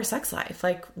to you about our sex life.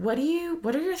 Like, what are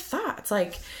your thoughts?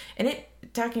 Like, and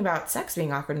talking about sex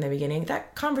being awkward in the beginning,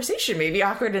 that conversation may be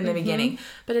awkward in the beginning,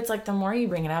 but it's like the more you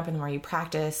bring it up and the more you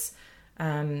practice,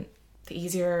 the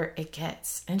easier it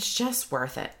gets. And it's just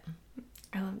worth it.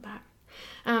 I love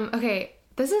that. Okay.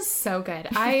 This is so good.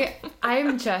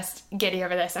 I'm just giddy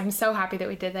over this. I'm so happy that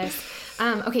we did this.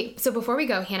 Okay. So before we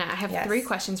go, Hannah, I have 3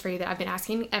 questions for you that I've been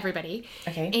asking everybody.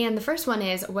 Okay. And the first one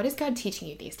is, what is God teaching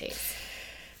you these days?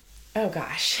 Oh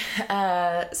gosh.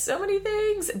 So many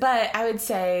things, but I would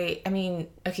say,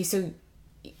 okay. So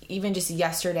even just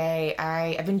yesterday,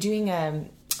 I've been doing a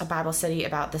Bible study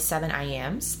about the 7 I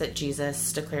ams that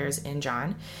Jesus declares in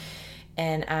John.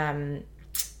 And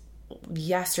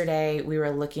yesterday we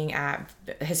were looking at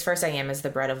his first I am is the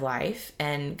bread of life,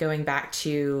 and going back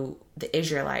to the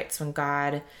Israelites when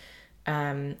God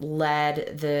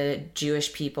led the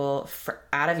Jewish people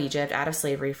out of Egypt, out of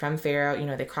slavery, from Pharaoh.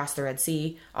 They crossed the Red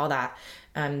Sea, all that.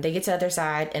 They get to the other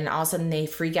side, and all of a sudden they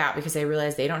freak out because they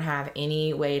realize they don't have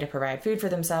any way to provide food for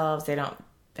themselves. They don't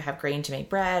have grain to make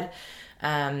bread.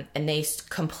 And they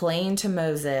complain to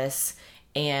Moses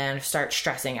and start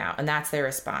stressing out. And that's their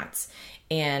response.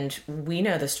 And we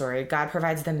know the story. God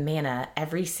provides them manna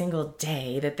every single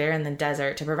day that they're in the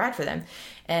desert to provide for them.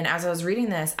 And as I was reading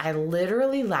this, I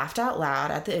literally laughed out loud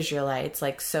at the Israelites,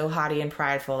 like so haughty and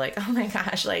prideful, like, oh my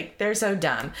gosh, like they're so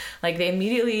dumb. Like they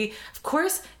immediately, of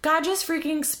course, God just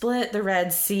freaking split the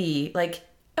Red Sea. Like,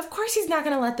 of course he's not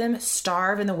going to let them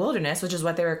starve in the wilderness, which is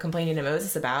what they were complaining to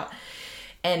Moses about.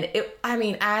 And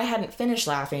I hadn't finished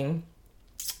laughing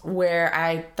where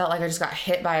I felt like I just got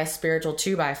hit by a spiritual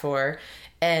 2x4.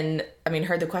 And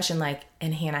heard the question like,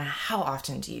 and Hannah, how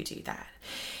often do you do that?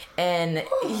 And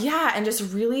and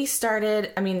just really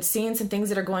started, seeing some things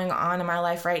that are going on in my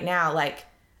life right now. Like,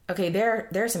 okay, there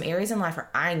are some areas in life where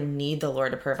I need the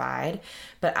Lord to provide,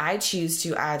 but I choose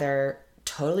to either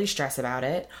totally stress about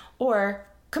it or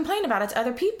complain about it to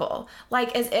other people.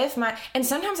 Like as if and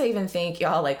sometimes I even think,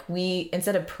 y'all, like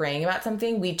instead of praying about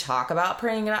something, we talk about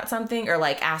praying about something, or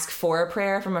like ask for a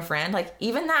prayer from a friend. Like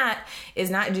even that is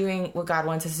not doing what God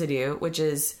wants us to do, which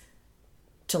is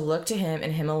to look to him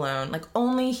and him alone. Like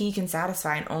only he can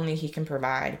satisfy and only he can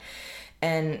provide.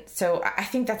 And so I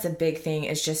think that's a big thing,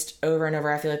 is just over and over.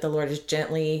 I feel like the Lord is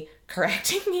gently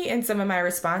correcting me in some of my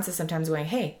responses, sometimes going,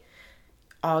 hey,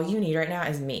 all you need right now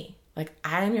is me. Like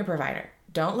I am your provider.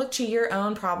 Don't look to your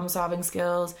own problem-solving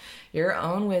skills, your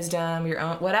own wisdom, your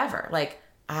own whatever. Like,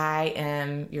 I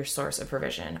am your source of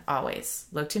provision, always.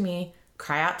 Look to me,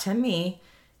 cry out to me,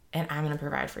 and I'm going to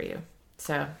provide for you.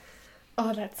 So.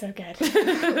 Oh, that's so good.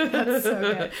 That's so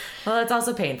good. Well, it's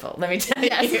also painful, let me tell you.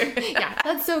 Yeah,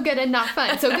 that's so good and not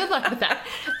fun. So good luck with that.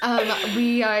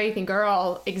 We, I think, are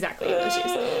all exactly in those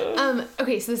shoes.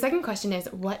 Okay, so the second question is,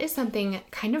 what is something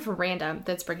kind of random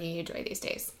that's bringing you joy these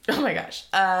days? Oh my gosh.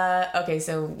 Okay,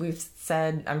 so we've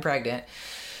said I'm pregnant.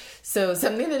 So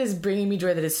something that is bringing me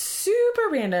joy that is super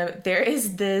random, there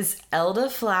is this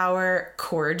elderflower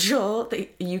cordial that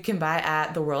you can buy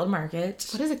at the World Market.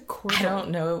 What is a cordial? I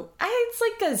don't know. It's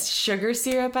like a sugar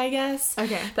syrup, I guess.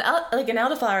 Okay. But like an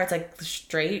elderflower, it's like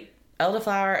straight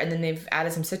elderflower, and then they've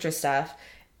added some citrus stuff.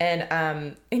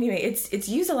 And anyway, it's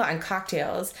used a lot in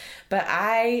cocktails, but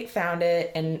I found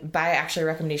it, and by actually a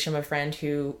recommendation of a friend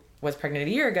who was pregnant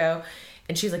a year ago,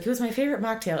 And she's like, it was my favorite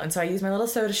mocktail. And so I used my little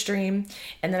soda stream,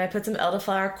 and then I put some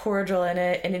elderflower cordial in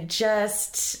it, and it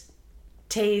just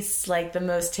tastes like the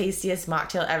most tastiest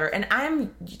mocktail ever. And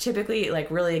I'm typically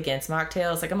like really against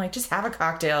mocktails. Like, I'm like, just have a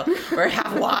cocktail or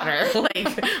have water.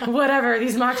 Like, whatever.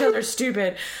 These mocktails are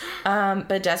stupid.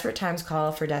 But desperate times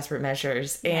call for desperate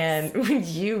measures. Yes. And when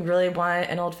you really want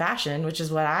an old fashioned, which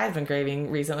is what I've been craving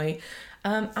recently,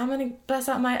 I'm going to bust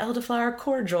out my elderflower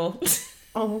cordial.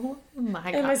 Oh my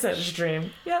god. And my soda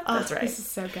stream. Yep, that's right. This is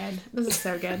so good. This is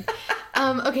so good.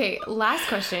 Okay, last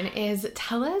question is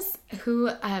tell us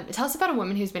about a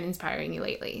woman who's been inspiring you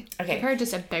lately. Okay. Give her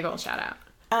just a big old shout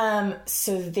out.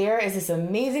 So there is this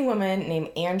amazing woman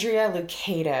named Andrea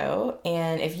Lucado,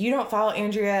 and if you don't follow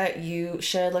Andrea, you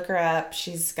should look her up.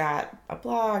 She's got a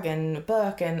blog and a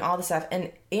book and all the stuff.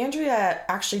 And Andrea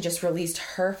actually just released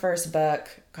her first book,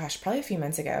 probably a few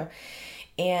months ago.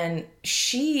 And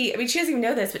she doesn't even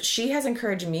know this, but she has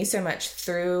encouraged me so much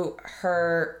through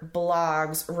her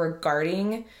blogs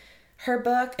regarding her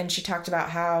book. And she talked about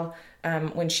how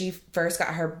when she first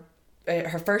got her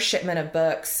first shipment of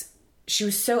books, she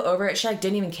was so over it. She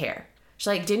didn't even care.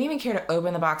 She didn't even care to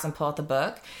open the box and pull out the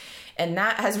book. And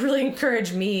that has really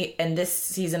encouraged me in this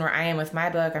season where I am with my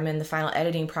book. I'm in the final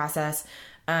editing process.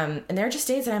 And there are just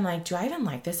days that I'm like, do I even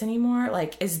like this anymore?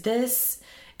 Like, is this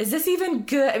even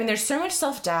good? I mean, there's so much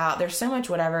self-doubt. There's so much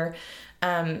whatever.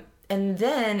 And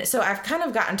then, so I've kind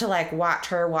of gotten to watch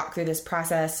her walk through this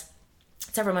process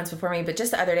several months before me. But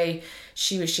just the other day,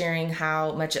 she was sharing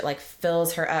how much it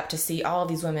fills her up to see all of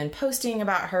these women posting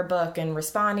about her book and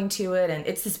responding to it. And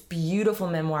it's this beautiful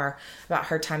memoir about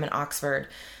her time in Oxford.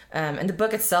 And the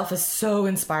book itself is so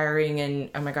inspiring, and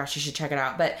oh my gosh, you should check it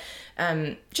out. But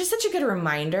just such a good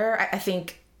reminder. I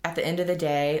think at the end of the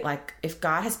day, if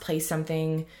God has placed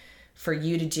something for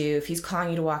you to do, if he's calling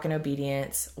you to walk in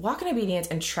obedience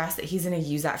and trust that he's going to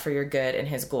use that for your good and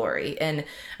his glory. And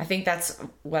I think that's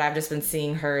what I've just been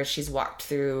seeing her as she's walked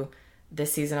through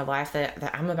this season of life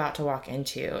that I'm about to walk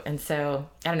into. And so,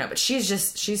 I don't know, but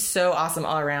she's so awesome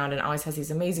all around and always has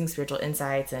these amazing spiritual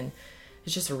insights, and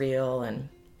it's just real, and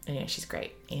yeah, she's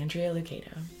great. Andrea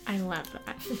Lucado. I love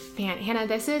that. Man, Hannah,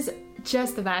 this is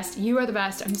just the best. You are the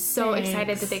best. I'm so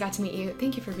excited that they got to meet you.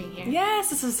 Thank you for being here.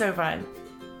 Yes, this was so fun.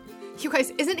 You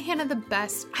guys, isn't Hannah the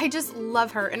best? I just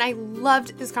love her, and I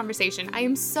loved this conversation. I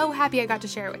am so happy I got to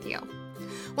share it with you.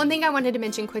 One thing I wanted to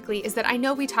mention quickly is that I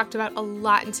know we talked about a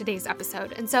lot in today's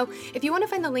episode, and so if you want to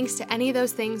find the links to any of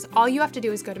those things, all you have to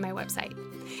do is go to my website.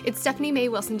 It's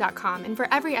stephaniemaywilson.com, and for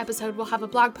every episode, we'll have a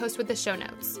blog post with the show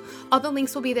notes. All the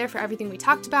links will be there for everything we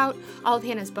talked about, all of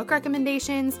Hannah's book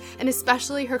recommendations, and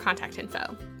especially her contact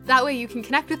info. That way you can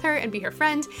connect with her and be her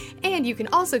friend, and you can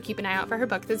also keep an eye out for her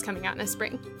book that's coming out in the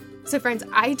spring. So friends,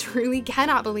 I truly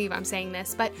cannot believe I'm saying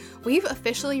this, but we've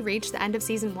officially reached the end of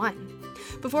season 1.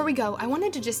 Before we go, I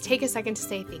wanted to just take a second to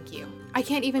say thank you. I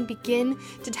can't even begin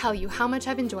to tell you how much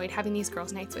I've enjoyed having these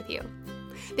girls' nights with you.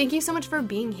 Thank you so much for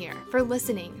being here, for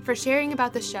listening, for sharing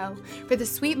about the show, for the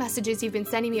sweet messages you've been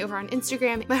sending me over on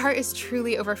Instagram. My heart is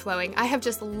truly overflowing. I have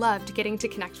just loved getting to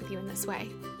connect with you in this way.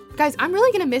 Guys, I'm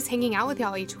really going to miss hanging out with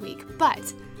y'all each week,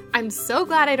 but I'm so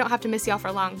glad I don't have to miss y'all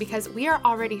for long because we are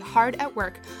already hard at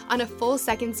work on a full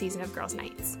second season of Girls'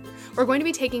 Nights. We're going to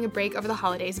be taking a break over the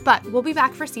holidays, but we'll be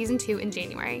back for season 2 in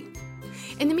January.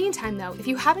 In the meantime, though, if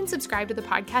you haven't subscribed to the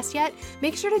podcast yet,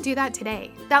 make sure to do that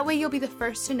today. That way you'll be the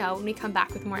first to know when we come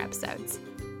back with more episodes.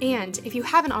 And if you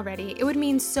haven't already, it would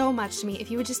mean so much to me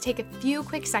if you would just take a few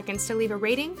quick seconds to leave a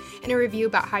rating and a review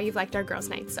about how you've liked our Girls'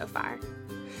 Nights so far.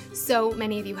 So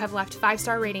many of you have left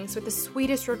 5-star ratings with the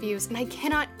sweetest reviews, and I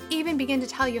cannot even begin to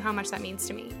tell you how much that means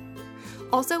to me.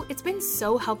 Also, it's been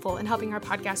so helpful in helping our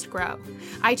podcast grow.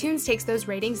 iTunes takes those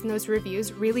ratings and those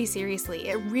reviews really seriously.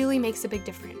 It really makes a big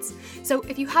difference. So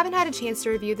if you haven't had a chance to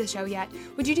review the show yet,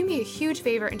 would you do me a huge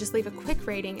favor and just leave a quick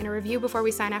rating and a review before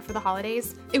we sign off for the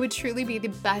holidays? It would truly be the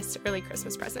best early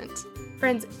Christmas present.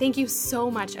 Friends, thank you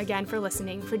so much again for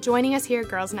listening, for joining us here at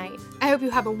Girls' Night. I hope you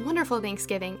have a wonderful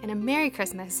Thanksgiving and a Merry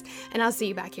Christmas, and I'll see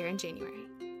you back here in January.